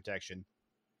pass protection.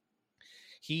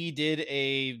 He did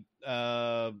a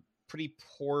pretty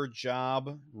poor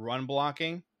job run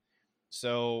blocking.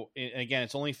 So again,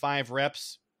 it's only 5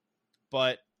 reps,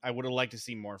 but I would have liked to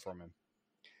see more from him.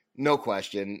 No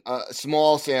question.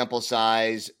 Small sample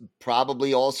size,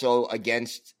 probably also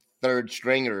against third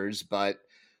stringers, but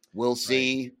we'll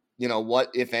see,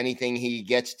 what, if anything, he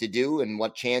gets to do and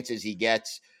what chances he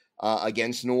gets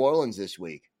against New Orleans this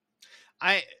week.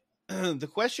 The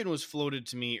question was floated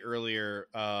to me earlier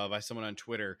by someone on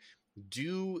Twitter.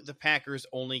 Do the Packers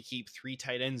only keep 3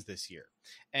 tight ends this year?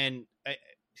 And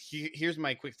here's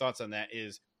my quick thoughts on that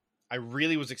is I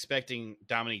really was expecting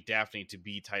Dominique Daphne to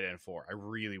be tight end 4. I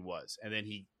really was. And then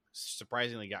he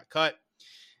surprisingly got cut.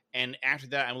 And after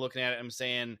that, I'm looking at it, I'm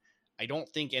saying, I don't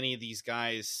think any of these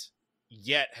guys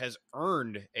yet has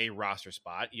earned a roster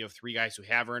spot. You have 3 guys who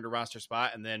have earned a roster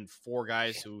spot, and then 4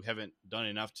 guys who haven't done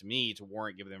enough to me to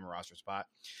warrant giving them a roster spot.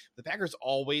 The Packers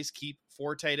always keep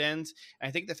 4 tight ends. And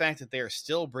I think the fact that they are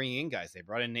still bringing in guys, they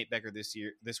brought in Nate Becker this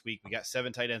week. We got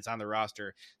 7 tight ends on the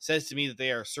roster, says to me that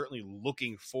they are certainly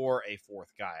looking for a 4th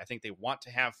guy. I think they want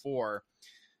to have 4,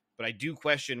 but I do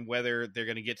question whether they're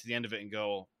going to get to the end of it and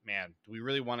go, man, do we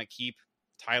really want to keep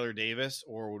Tyler Davis,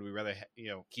 or would we rather,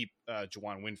 keep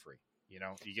Juwann Winfrey? You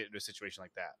get into a situation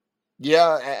like that.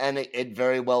 Yeah, and it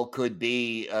very well could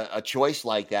be a choice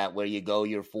like that where you go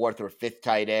your 4th or 5th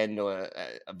tight end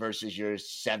versus your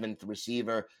 7th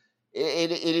receiver.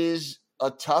 It is a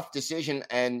tough decision,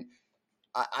 and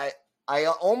I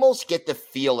almost get the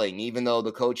feeling, even though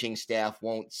the coaching staff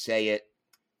won't say it,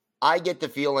 I get the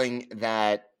feeling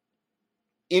that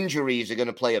injuries are going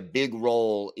to play a big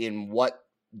role in what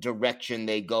direction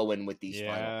they go in with these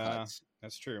final cuts.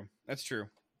 That's true.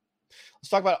 Let's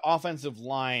talk about offensive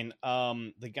line.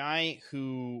 The guy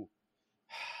who,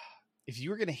 if you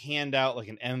were going to hand out like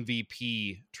an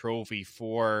MVP trophy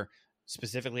for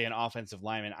specifically an offensive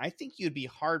lineman, I think you'd be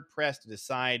hard pressed to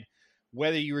decide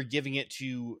whether you were giving it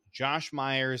to Josh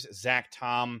Myers, Zach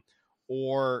Tom,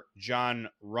 or Jon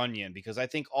Runyan, because I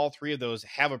think all 3 of those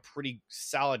have a pretty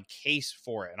solid case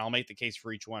for it. And I'll make the case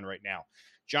for each one right now.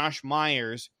 Josh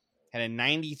Myers had a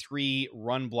 93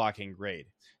 run blocking grade.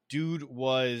 Dude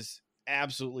was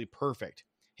absolutely perfect.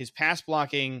 His pass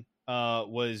blocking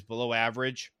was below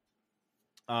average.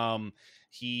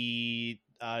 He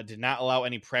did not allow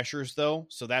any pressures, though,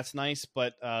 so that's nice.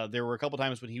 But there were a couple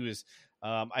times when he was,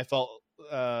 I felt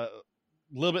a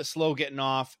little bit slow getting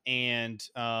off, and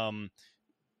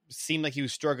seemed like he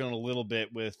was struggling a little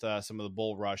bit with some of the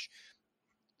bull rush.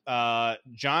 Jon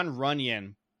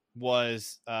Runyan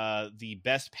was the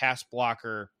best pass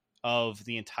blocker of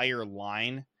the entire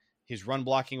line. His run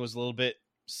blocking was a little bit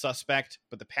suspect,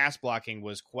 but the pass blocking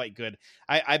was quite good.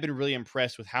 I've been really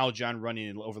impressed with how Jon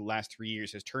Runyan over the last 3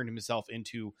 years has turned himself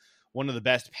into one of the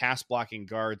best pass blocking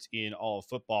guards in all of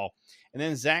football. And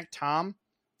then Zach Tom,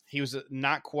 he was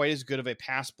not quite as good of a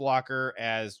pass blocker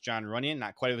as Jon Runyan,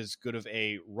 not quite as good of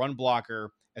a run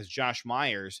blocker as Josh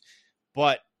Myers,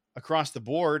 but across the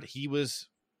board, he was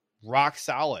rock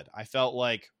solid. I felt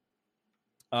like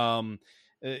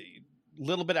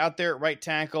little bit out there at right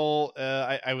tackle.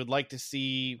 I would like to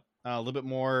see a little bit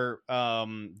more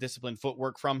disciplined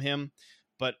footwork from him.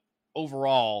 But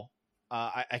overall,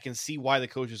 I can see why the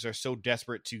coaches are so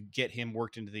desperate to get him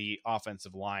worked into the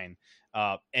offensive line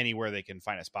anywhere they can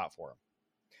find a spot for him.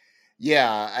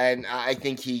 Yeah, and I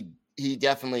think he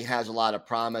definitely has a lot of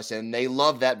promise, and they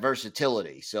love that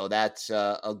versatility. So that's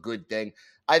a good thing.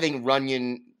 I think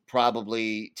Runyan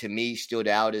probably, to me, stood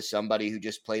out as somebody who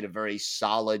just played a very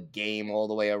solid game all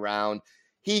the way around.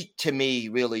 He, to me,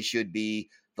 really should be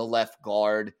the left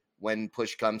guard when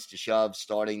push comes to shove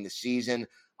starting the season.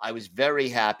 I was very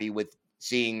happy with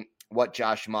seeing what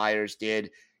Josh Myers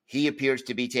did. He appears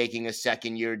to be taking a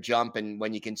second-year jump, and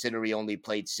when you consider he only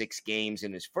played 6 games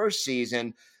in his first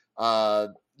season,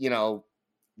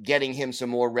 getting him some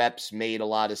more reps made a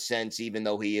lot of sense, even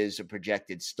though he is a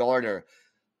projected starter.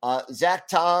 Zach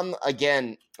Tom,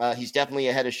 again, he's definitely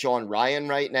ahead of Sean Ryan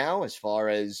right now as far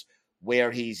as where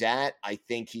he's at. I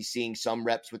think he's seeing some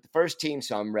reps with the first team,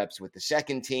 some reps with the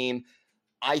second team.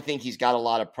 I think he's got a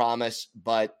lot of promise,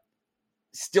 but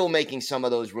still making some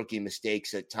of those rookie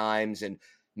mistakes at times, and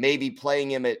maybe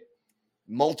playing him at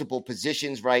multiple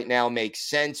positions right now makes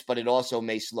sense, but it also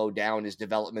may slow down his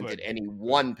development at any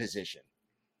one position.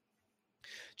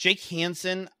 Jake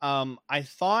Hansen, I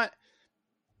thought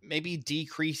maybe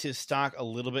decrease his stock a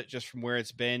little bit just from where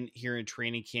it's been here in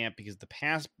training camp, because the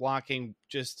pass blocking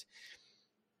just,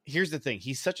 here's the thing.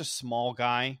 He's such a small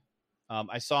guy.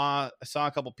 I saw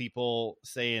a couple people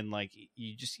saying like,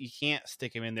 you can't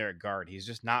stick him in there at guard. He's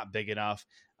just not big enough.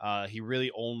 He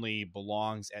really only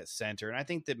belongs at center. And I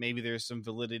think that maybe there's some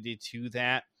validity to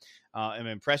that. I'm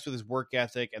impressed with his work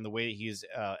ethic and the way that he's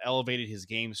elevated his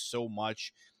game so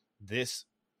much this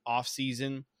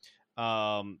offseason.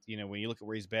 When you look at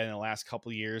where he's been in the last couple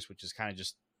of years, which is kind of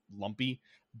just lumpy,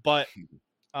 but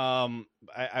I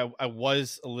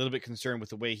was a little bit concerned with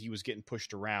the way he was getting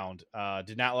pushed around.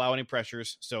 Did not allow any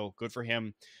pressures, so good for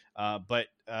him. But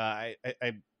I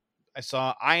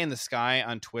saw Eye in the Sky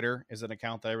on Twitter is an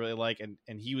account that I really like,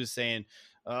 and he was saying,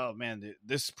 "Oh man,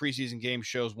 this preseason game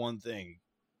shows one thing: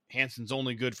 Hansen's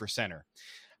only good for center."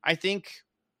 I think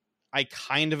I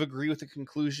kind of agree with the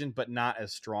conclusion, but not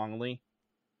as strongly.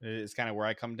 It's kind of where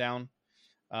I come down.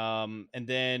 And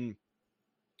then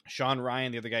Sean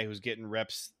Ryan, the other guy who's getting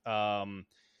reps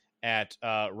at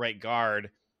right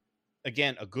guard,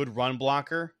 again, a good run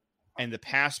blocker, and the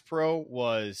pass pro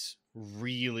was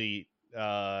really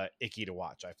icky to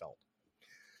watch, I felt.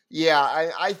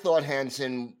 Yeah, I thought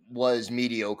Hansen was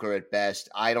mediocre at best.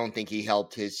 I don't think he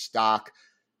helped his stock.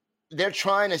 They're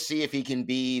trying to see if he can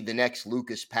be the next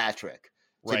Lucas Patrick,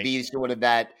 to be sort of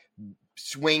that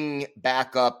swing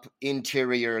backup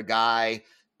interior guy.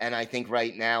 And I think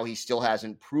right now he still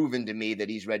hasn't proven to me that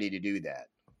he's ready to do that.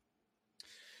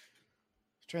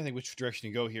 I'm trying to think which direction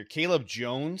to go here. Caleb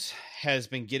Jones has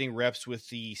been getting reps with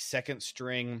the second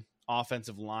string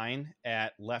offensive line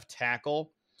at left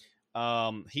tackle.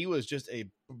 He was just a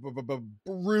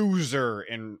bruiser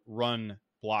in run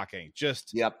blocking.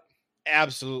 Just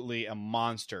absolutely a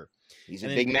monster. He's a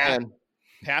big man.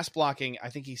 Pass blocking, I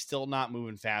think he's still not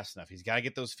moving fast enough. He's got to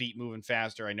get those feet moving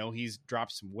faster. I know he's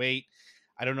dropped some weight.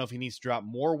 I don't know if he needs to drop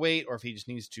more weight or if he just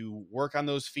needs to work on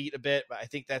those feet a bit, but I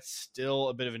think that's still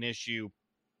a bit of an issue.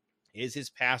 Is his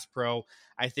pass pro?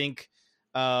 I think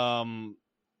that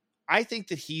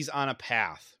he's on a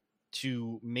path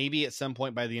to maybe at some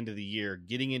point by the end of the year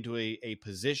getting into a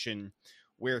position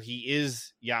where he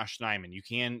is Yosh Nijman.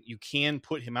 You can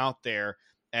put him out there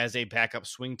as a backup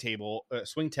swing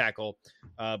tackle,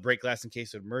 break glass in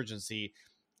case of emergency.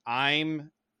 I'm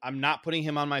not putting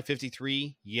him on my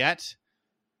 53 yet,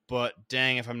 but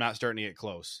dang if I'm not starting to get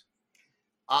close.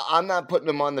 I'm not putting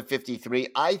him on the 53.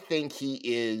 I think he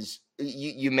is.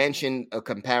 You mentioned a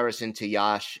comparison to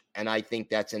Yosh, and I think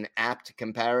that's an apt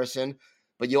comparison.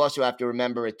 But you also have to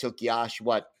remember it took Yosh,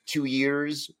 2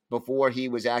 years before he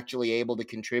was actually able to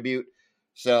contribute.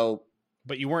 So,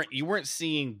 but you weren't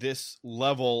seeing this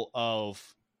level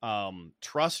of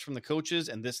trust from the coaches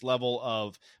and this level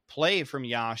of play from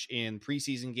Yosh in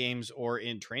preseason games or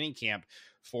in training camp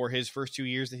for his first 2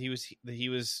 years that he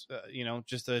was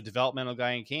just a developmental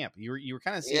guy in camp. You were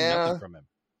kind of seeing nothing from him.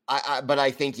 But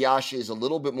I think Yosh is a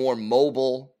little bit more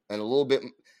mobile and a little bit.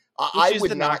 I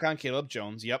would knock on Caleb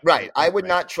Jones. Yep. Right. I would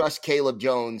not trust Caleb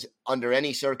Jones under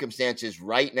any circumstances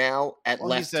right now at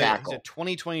left tackle. He's a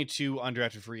 2022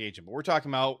 undrafted free agent, but we're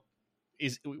talking about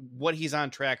is what he's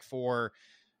on track for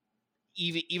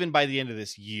even by the end of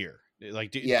this year.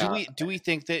 Like, do we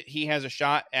think that he has a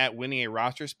shot at winning a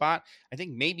roster spot? I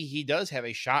think maybe he does have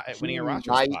a shot at winning a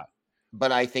roster spot.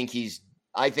 But I think he's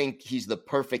the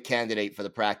perfect candidate for the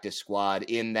practice squad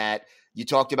in that you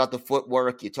talked about the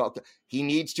footwork. He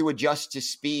needs to adjust to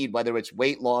speed, whether it's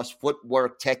weight loss,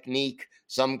 footwork, technique,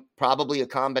 probably a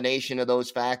combination of those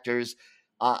factors.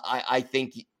 I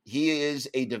think he is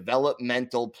a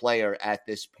developmental player at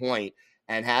this point,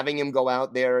 and having him go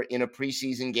out there in a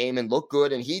preseason game and look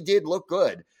good, and he did look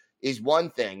good, is one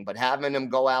thing. But having him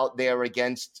go out there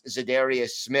against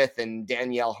Zadarius Smith and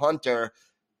Danielle Hunter,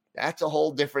 that's a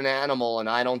whole different animal, and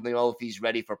I don't know if he's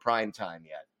ready for prime time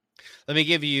yet. Let me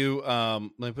give you,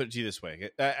 let me put it to you this way.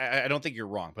 I don't think you're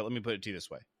wrong, but let me put it to you this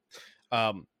way.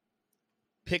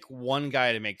 Pick one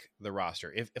guy to make the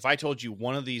roster. If I told you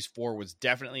one of these four was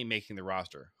definitely making the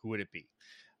roster, who would it be?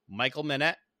 Michael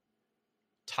Manette,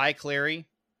 Ty Clary,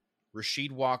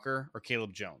 Rasheed Walker, or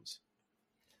Caleb Jones?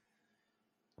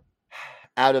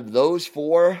 Out of those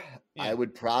four, I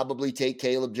would probably take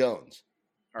Caleb Jones.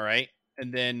 All right.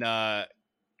 And then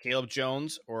Caleb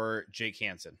Jones or Jake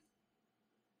Hansen?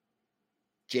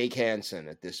 Jake Hansen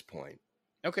at this point.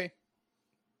 Okay.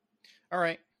 All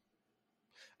right.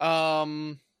 I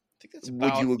think that's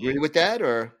about Would you agree with that,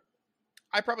 or?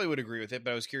 I probably would agree with it,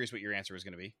 but I was curious what your answer was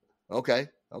going to be. Okay.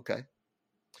 I think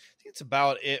it's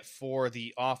about it for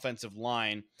the offensive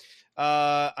line.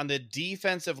 On the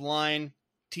defensive line,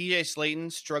 TJ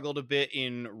Slaton struggled a bit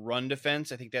in run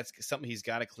defense. I think that's something he's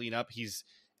got to clean up. He's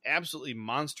absolutely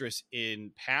monstrous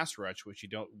in pass rush, which you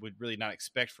would really not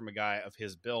expect from a guy of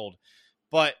his build.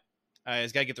 But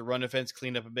he's got to get the run defense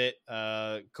cleaned up a bit.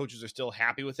 Coaches are still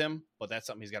happy with him, but that's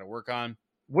something he's got to work on.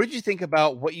 What did you think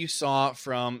about what you saw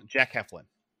from Jack Heflin?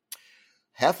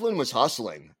 Heflin was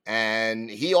hustling, and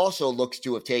he also looks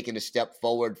to have taken a step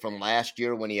forward from last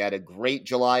year when he had a great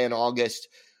July and August.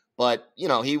 But,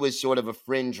 he was sort of a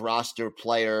fringe roster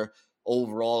player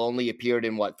overall, only appeared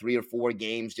in 3 or 4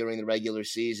 games during the regular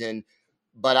season.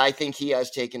 But I think he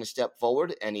has taken a step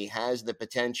forward, and he has the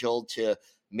potential to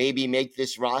maybe make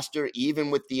this roster, even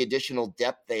with the additional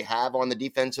depth they have on the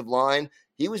defensive line.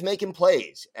 He was making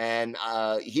plays, and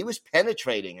he was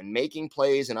penetrating and making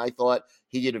plays, and I thought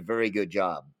he did a very good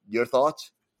job. Your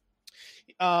thoughts?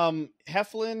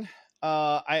 Heflin,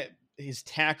 his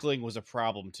tackling was a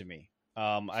problem to me.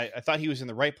 I thought he was in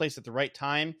the right place at the right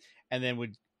time, and then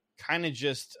would kind of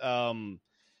just,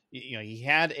 he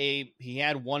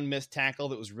had one missed tackle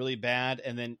that was really bad,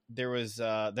 and then there was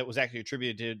that was actually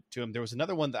attributed to him. There was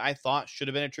another one that I thought should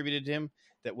have been attributed to him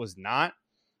that was not.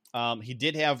 He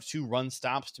did have 2 run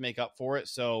stops to make up for it.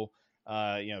 So,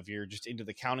 if you're just into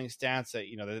the counting stats,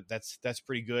 that's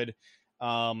pretty good.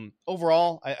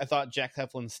 Overall, I thought Jack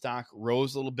Heflin's stock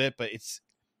rose a little bit, but it's,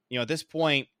 at this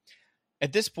point,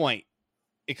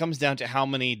 it comes down to how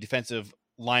many defensive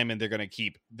linemen they're going to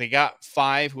keep. They got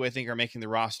 5 who I think are making the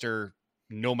roster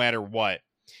no matter what.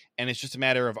 And it's just a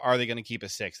matter of, are they going to keep a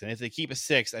 6th? And if they keep a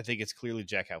 6th, I think it's clearly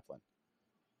Jack Heflin.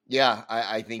 Yeah,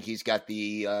 I think he's got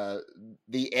the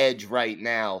edge right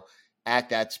now at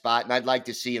that spot, and I'd like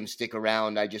to see him stick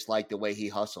around. I just like the way he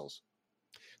hustles.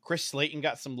 Chris Slayton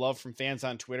got some love from fans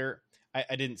on Twitter.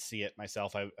 I didn't see it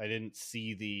myself. I didn't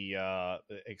see the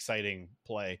exciting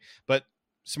play, but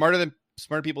smarter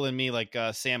people than me, like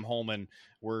Sam Holman,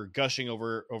 were gushing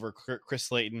over Chris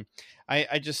Slayton.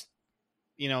 I just,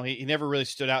 he never really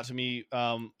stood out to me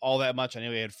all that much. I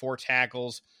know he had 4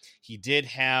 tackles. He did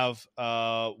have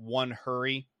 1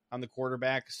 hurry on the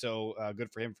quarterback, so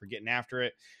good for him for getting after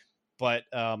it. But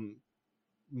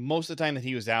most of the time that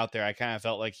he was out there, I kind of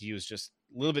felt like he was just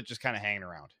a little bit just kind of hanging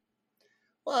around.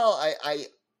 Well,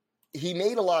 he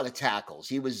made a lot of tackles.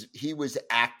 He was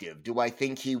active. Do I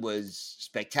think he was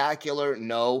spectacular?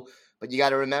 No, but you got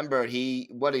to remember he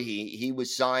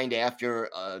was signed after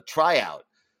a tryout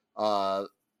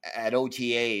at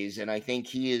OTAs, and I think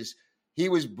he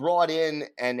was brought in,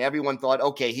 and everyone thought,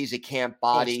 okay, he's a camp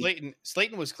body.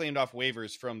 Slayton was claimed off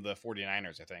waivers from the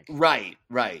 49ers, I think.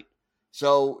 Right.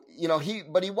 So,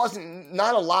 but he wasn't.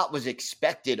 Not a lot was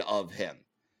expected of him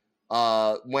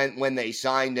when they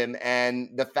signed him, and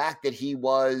the fact that he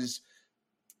was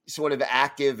sort of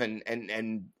active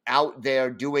and out there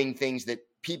doing things that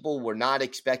people were not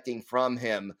expecting from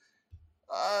him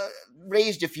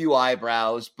raised a few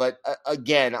eyebrows. But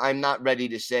again, I'm not ready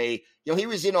to say, he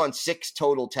was in on 6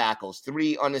 total tackles,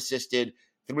 3 unassisted,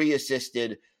 3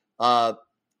 assisted.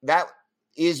 That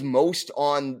is most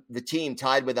on the team,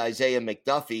 tied with Isaiah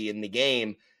McDuffie in the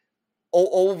game.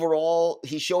 Overall,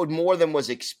 he showed more than was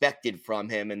expected from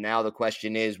him, and now the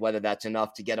question is whether that's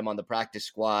enough to get him on the practice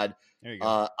squad. There you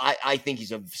go. I think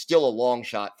he's still a long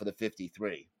shot for the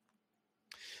 53.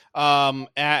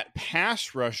 At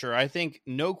pass rusher, I think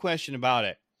no question about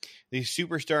it, the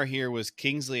superstar here was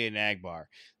Kingsley Enagbare.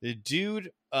 The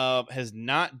dude has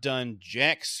not done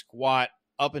jack squat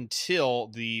up until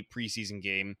the preseason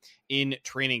game in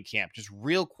training camp. Just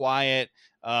real quiet,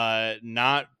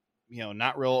 not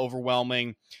real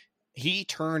overwhelming. He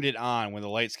turned it on when the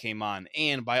lights came on.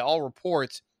 And by all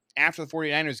reports, after the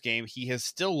 49ers game, he has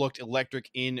still looked electric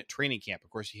in training camp.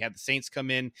 Of course, you had the Saints come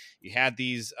in. You had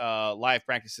these live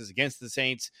practices against the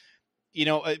Saints.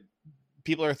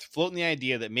 people are floating the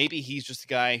idea that maybe he's just a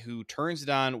guy who turns it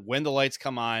on when the lights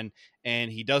come on,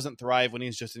 and he doesn't thrive when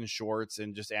he's just in shorts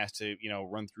and just asked to,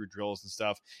 run through drills and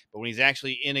stuff. But when he's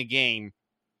actually in a game,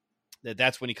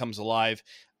 that's when he comes alive.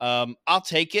 I'll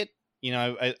take it.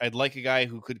 I'd like a guy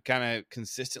who could kind of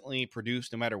consistently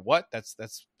produce no matter what.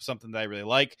 That's something that I really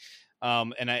like.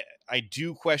 And I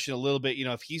do question a little bit,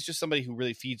 if he's just somebody who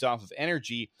really feeds off of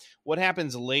energy, what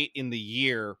happens late in the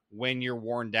year when you're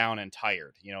worn down and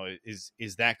tired?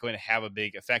 Is that going to have a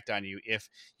big effect on you if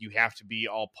you have to be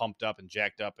all pumped up and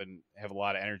jacked up and have a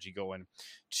lot of energy going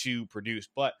to produce?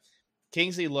 But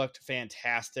Kingsley looked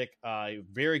fantastic.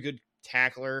 Very good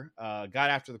tackler, got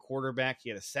after the quarterback. He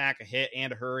had a sack, a hit,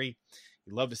 and a hurry.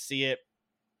 You'd love to see it.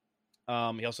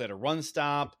 He also had a run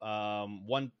stop,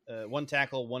 one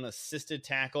tackle, one assisted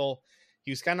tackle.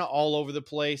 He was kind of all over the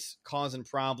place, causing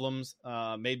problems.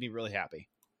 Made me really happy.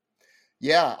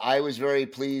 Yeah, I was very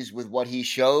pleased with what he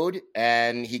showed,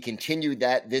 and he continued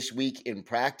that this week in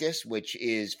practice, which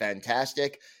is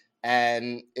fantastic.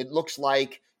 And it looks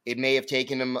like it may have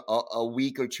taken him a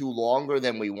week or two longer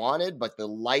than we wanted, but the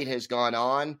light has gone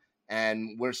on,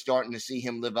 and we're starting to see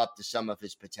him live up to some of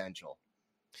his potential.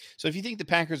 So if you think the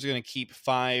Packers are going to keep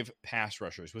 5 pass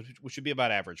rushers, which would be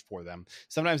about average for them,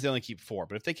 sometimes they only keep 4,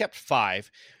 but if they kept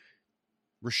 5,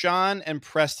 Rashawn and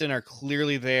Preston are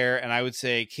clearly there, and I would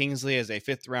say Kingsley as a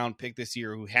 5th-round pick this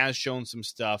year who has shown some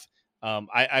stuff,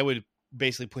 I would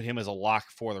basically put him as a lock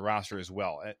for the roster as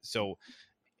well. So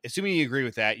assuming you agree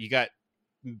with that, you got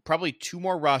probably 2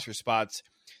 more roster spots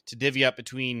to divvy up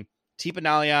between Tipa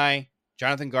Galeai,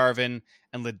 Jonathan Garvin,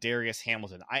 and Ladarius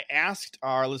Hamilton. I asked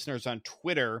our listeners on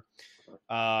Twitter,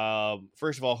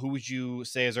 first of all, who would you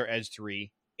say is our edge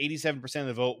 3? 87% of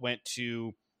the vote went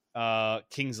to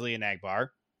Kingsley and Agbar.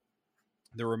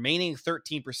 The remaining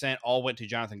 13% all went to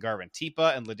Jonathan Garvin.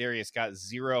 Tipa and Ladarius got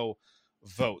 0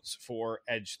 votes for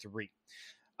edge 3.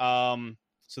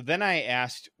 So then I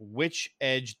asked, which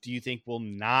edge do you think will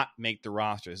not make the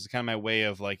roster? This is kind of my way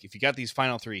of like, if you got these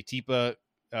final 3, Tipa,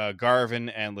 Garvin,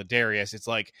 and Ladarius, it's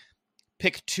like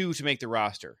pick 2 to make the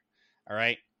roster. All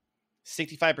right.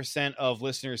 65% of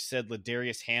listeners said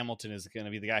Ladarius Hamilton is going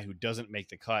to be the guy who doesn't make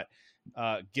the cut.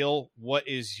 Gil, what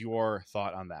is your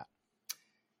thought on that?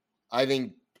 I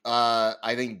think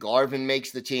Garvin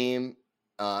makes the team,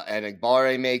 and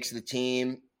Agbare makes the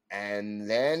team, and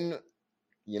then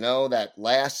that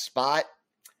last spot,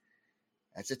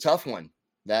 that's a tough one.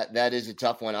 That is a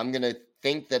tough one. I'm going to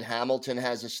think that Hamilton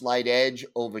has a slight edge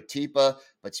over Tipa,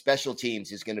 but special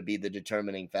teams is going to be the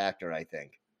determining factor, I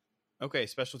think. Okay,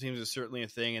 special teams is certainly a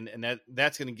thing, and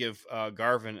that's going to give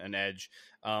Garvin an edge.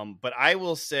 But I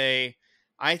will say,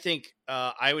 I think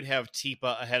I would have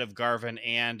Tipa ahead of Garvin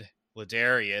and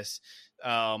Ladarius.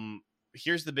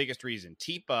 Here's the biggest reason.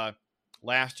 Tipa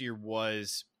last year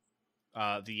was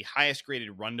the highest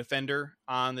graded run defender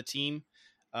on the team.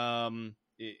 When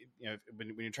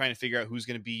you're trying to figure out who's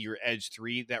going to be your edge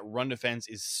 3, that run defense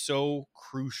is so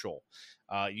crucial.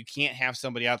 You can't have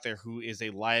somebody out there who is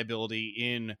a liability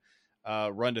in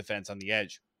run defense on the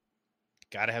edge.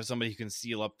 Got to have somebody who can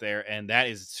seal up there, and that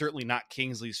is certainly not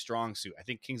Kingsley's strong suit. I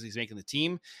think Kingsley's making the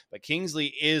team, but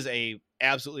Kingsley is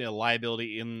absolutely a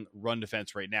liability in run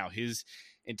defense right now. His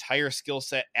entire skill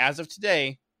set as of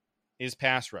today is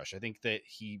pass rush. I think that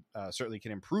he certainly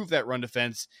can improve that run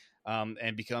defense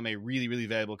and become a really, really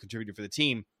valuable contributor for the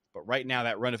team. But right now,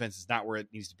 that run defense is not where it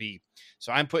needs to be.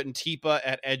 So I'm putting Tipa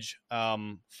at edge 3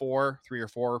 or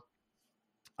 4.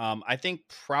 I think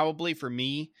probably for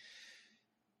me,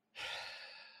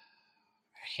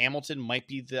 Hamilton might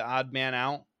be the odd man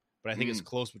out, but I think it's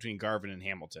close between Garvin and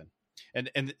Hamilton.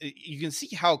 And you can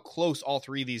see how close all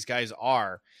 3 of these guys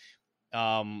are,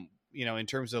 in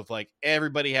terms of like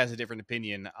everybody has a different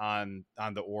opinion on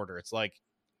the order. It's like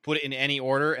put it in any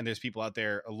order, and there's people out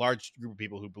there, a large group of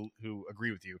people who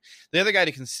agree with you. The other guy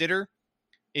to consider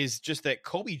is just that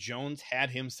Kobe Jones had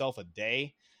himself a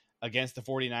day against the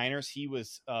 49ers. He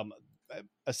was,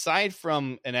 aside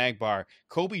from an Agbar,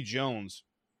 Kobe Jones,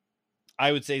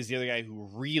 I would say, is the other guy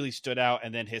who really stood out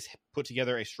and then has put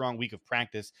together a strong week of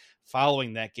practice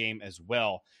following that game as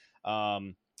well.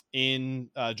 In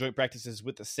joint practices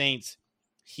with the Saints,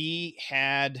 he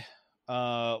had,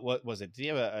 what was it? Did he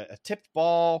have a tipped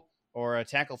ball or a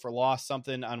tackle for loss,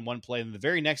 something on one play? And the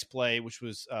very next play, which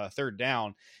was 3rd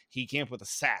down, he came up with a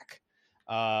sack.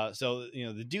 So,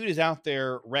 the dude is out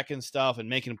there wrecking stuff and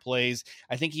making plays.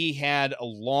 I think he had a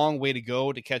long way to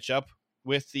go to catch up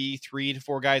with the 3 to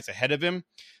 4 guys ahead of him.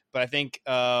 But I think,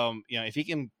 if he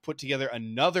can put together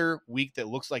another week that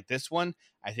looks like this one,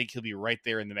 I think he'll be right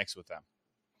there in the mix with them.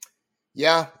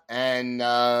 Yeah. And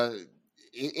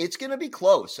it's going to be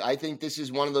close. I think this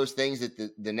is one of those things that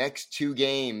the next 2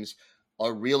 games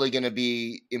are really going to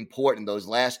be important. Those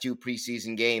last 2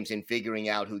 preseason games in figuring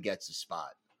out who gets the spot.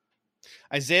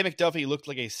 Isaiah McDuffie looked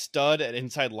like a stud at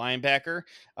inside linebacker.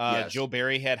 Yes. Joe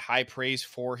Barry had high praise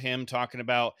for him, talking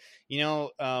about, a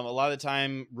lot of the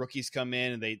time rookies come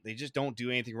in and they just don't do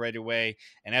anything right away.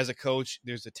 And as a coach,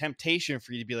 there's a temptation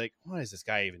for you to be like, what is this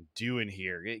guy even doing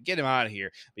here? Get him out of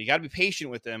here. But you got to be patient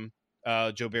with him,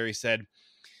 Joe Barry said,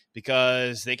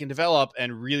 because they can develop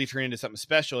and really turn into something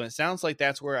special. And it sounds like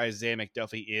that's where Isaiah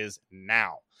McDuffie is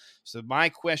now. So my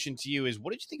question to you is,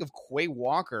 what did you think of Quay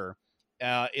Walker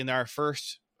in our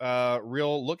first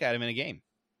real look at him in a game?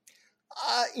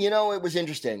 It was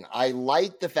interesting. I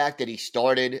liked the fact that he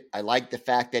started. I liked the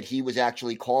fact that he was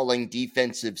actually calling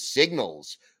defensive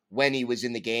signals when he was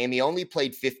in the game. He only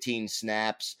played 15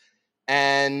 snaps,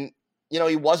 and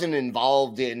he wasn't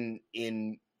involved in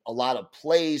a lot of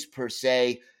plays per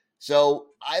se. So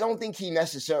I don't think he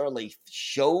necessarily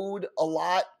showed a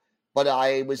lot, but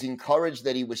I was encouraged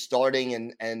that he was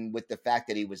starting and with the fact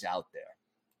that he was out there.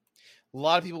 A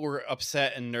lot of people were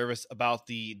upset and nervous about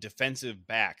the defensive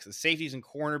backs, the safeties and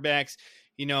cornerbacks.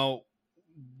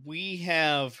 We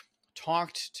have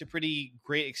talked to pretty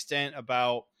great extent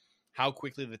about how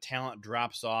quickly the talent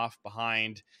drops off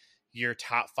behind your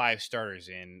top 5 starters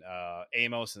in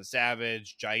Amos and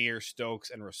Savage, Jair,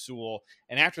 Stokes, and Rasul.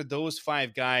 And after those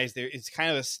 5 guys, it's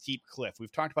kind of a steep cliff.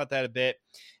 We've talked about that a bit.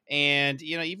 And,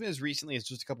 even as recently as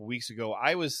just a couple weeks ago,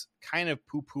 I was kind of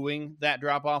poo-pooing that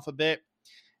drop off a bit.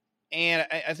 And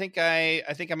I think I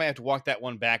might have to walk that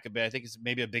one back a bit. I think it's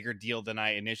maybe a bigger deal than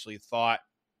I initially thought.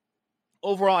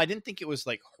 Overall, I didn't think it was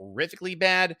like horrifically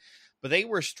bad, but they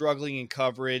were struggling in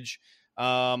coverage.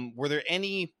 Were there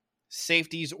any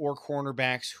safeties or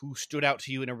cornerbacks who stood out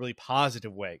to you in a really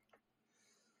positive way?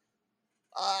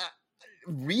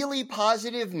 Really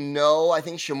positive? No. I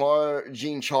think Shamar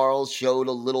Jean-Charles showed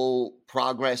a little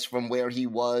progress from where he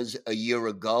was a year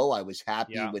ago. I was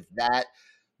happy with that.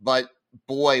 But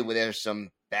boy, were there some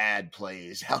bad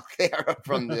plays out there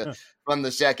from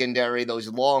the secondary. Those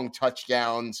long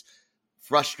touchdowns,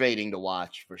 frustrating to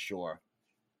watch for sure.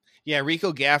 Yeah,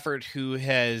 Rico Gafford, who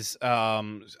has,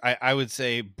 I would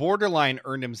say, borderline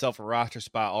earned himself a roster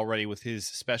spot already with his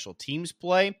special teams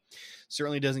play.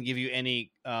 Certainly doesn't give you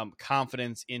any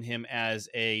confidence in him as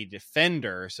a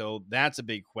defender, so that's a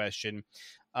big question.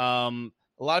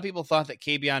 A lot of people thought that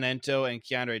Kabion Ento and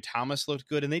Keandre Thomas looked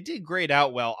good, and they did grade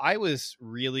out well. I was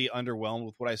really underwhelmed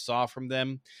with what I saw from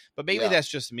them, but maybe that's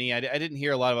just me. I didn't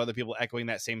hear a lot of other people echoing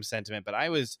that same sentiment, but I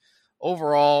was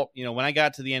overall, when I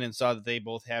got to the end and saw that they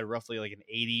both had roughly like an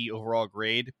 80 overall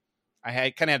grade, I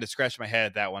kind of had to scratch my head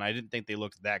at that one. I didn't think they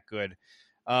looked that good.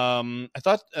 I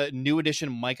thought new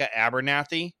addition Micah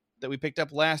Abernathy that we picked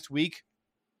up last week,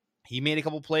 he made a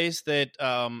couple plays that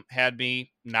had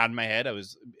me nodding my head. I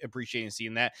was appreciating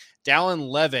seeing that. Dallin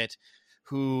Levitt,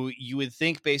 who you would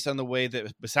think based on the way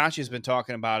that Bisaccia has been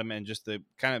talking about him and just the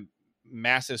kind of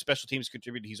massive special teams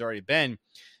contributor he's already been,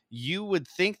 you would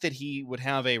think that he would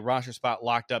have a roster spot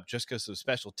locked up just because of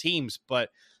special teams. But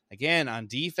again, on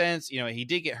defense, he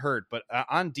did get hurt, but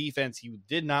on defense, he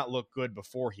did not look good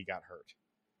before he got hurt.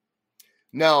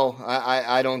 No,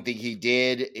 I don't think he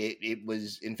did. It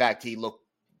was, in fact, he looked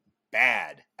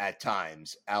bad at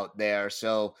times out there.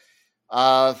 So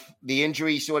the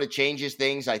injury sort of changes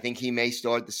things. I think he may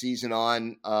start the season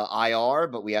on IR,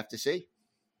 but we have to see.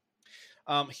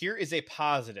 Here is a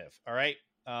positive. All right.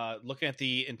 Looking at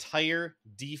the entire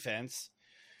defense,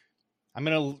 I'm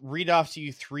going to read off to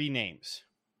you 3 names: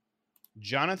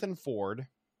 Jonathan Ford,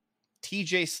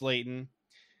 TJ Slayton,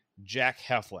 Jack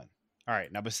Heflin. All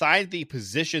right. Now, beside the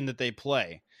position that they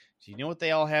play, do you know what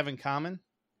they all have in common?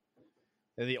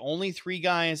 They're the only 3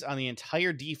 guys on the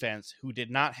entire defense who did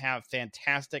not have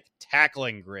fantastic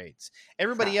tackling grades.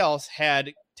 Everybody else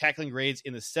had tackling grades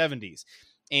in the 70s.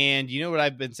 And you know what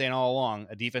I've been saying all along?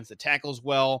 A defense that tackles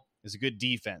well is a good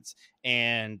defense.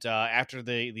 And after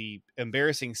the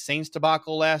embarrassing Saints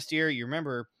debacle last year, you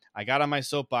remember I got on my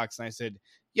soapbox and I said,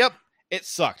 yep, it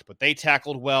sucked, but they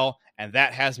tackled well. And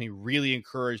that has me really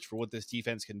encouraged for what this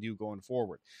defense can do going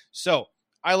forward. So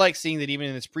I like seeing that even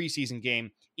in this preseason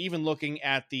game, even looking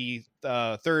at the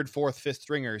 3rd, 4th, 5th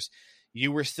stringers,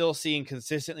 you were still seeing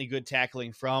consistently good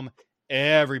tackling from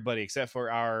everybody except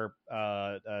for our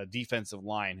defensive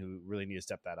line, who really need to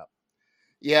step that up.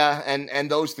 Yeah, and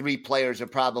those 3 players are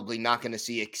probably not going to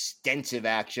see extensive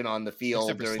action on the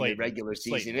field during the regular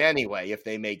season anyway if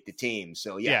they make the team.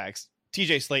 So, yeah.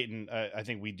 TJ Slayton, I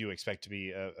think we do expect to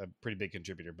be a pretty big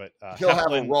contributor, but he'll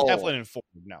have a role. Heflin and Ford,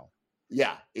 no.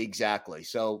 Yeah, exactly.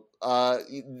 So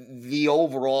the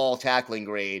overall tackling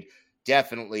grade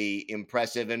definitely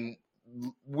impressive. And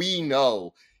we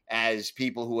know, as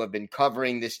people who have been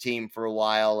covering this team for a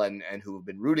while and who have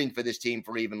been rooting for this team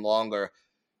for even longer,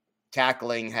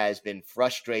 tackling has been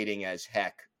frustrating as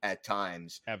heck at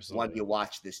times. Absolutely. When you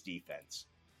watch this defense.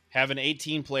 Having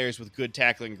 18 players with good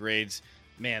tackling grades,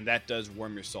 man, that does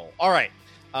warm your soul. All right,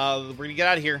 we're going to get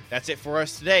out of here. That's it for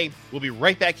us today. We'll be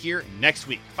right back here next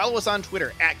week. Follow us on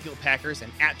Twitter @GiltPackers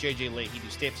and @JJ Leahy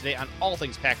to stay up to date on all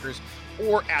things Packers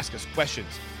or ask us questions.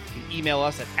 You can email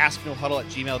us at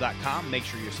asknohuddle@gmail.com. Make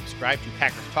sure you're subscribed to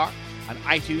Packers Talk on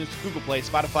iTunes, Google Play,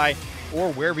 Spotify,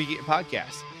 or wherever you get your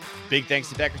podcasts. Big thanks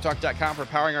to PackersTalk.com for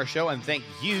powering our show, and thank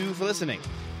you for listening.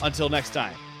 Until next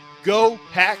time, go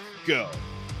Pack Go!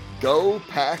 Go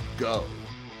Pack Go!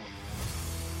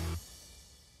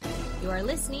 You are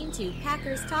listening to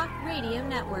Packers Talk Radio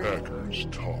Network.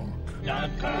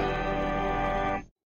 PackersTalk.com.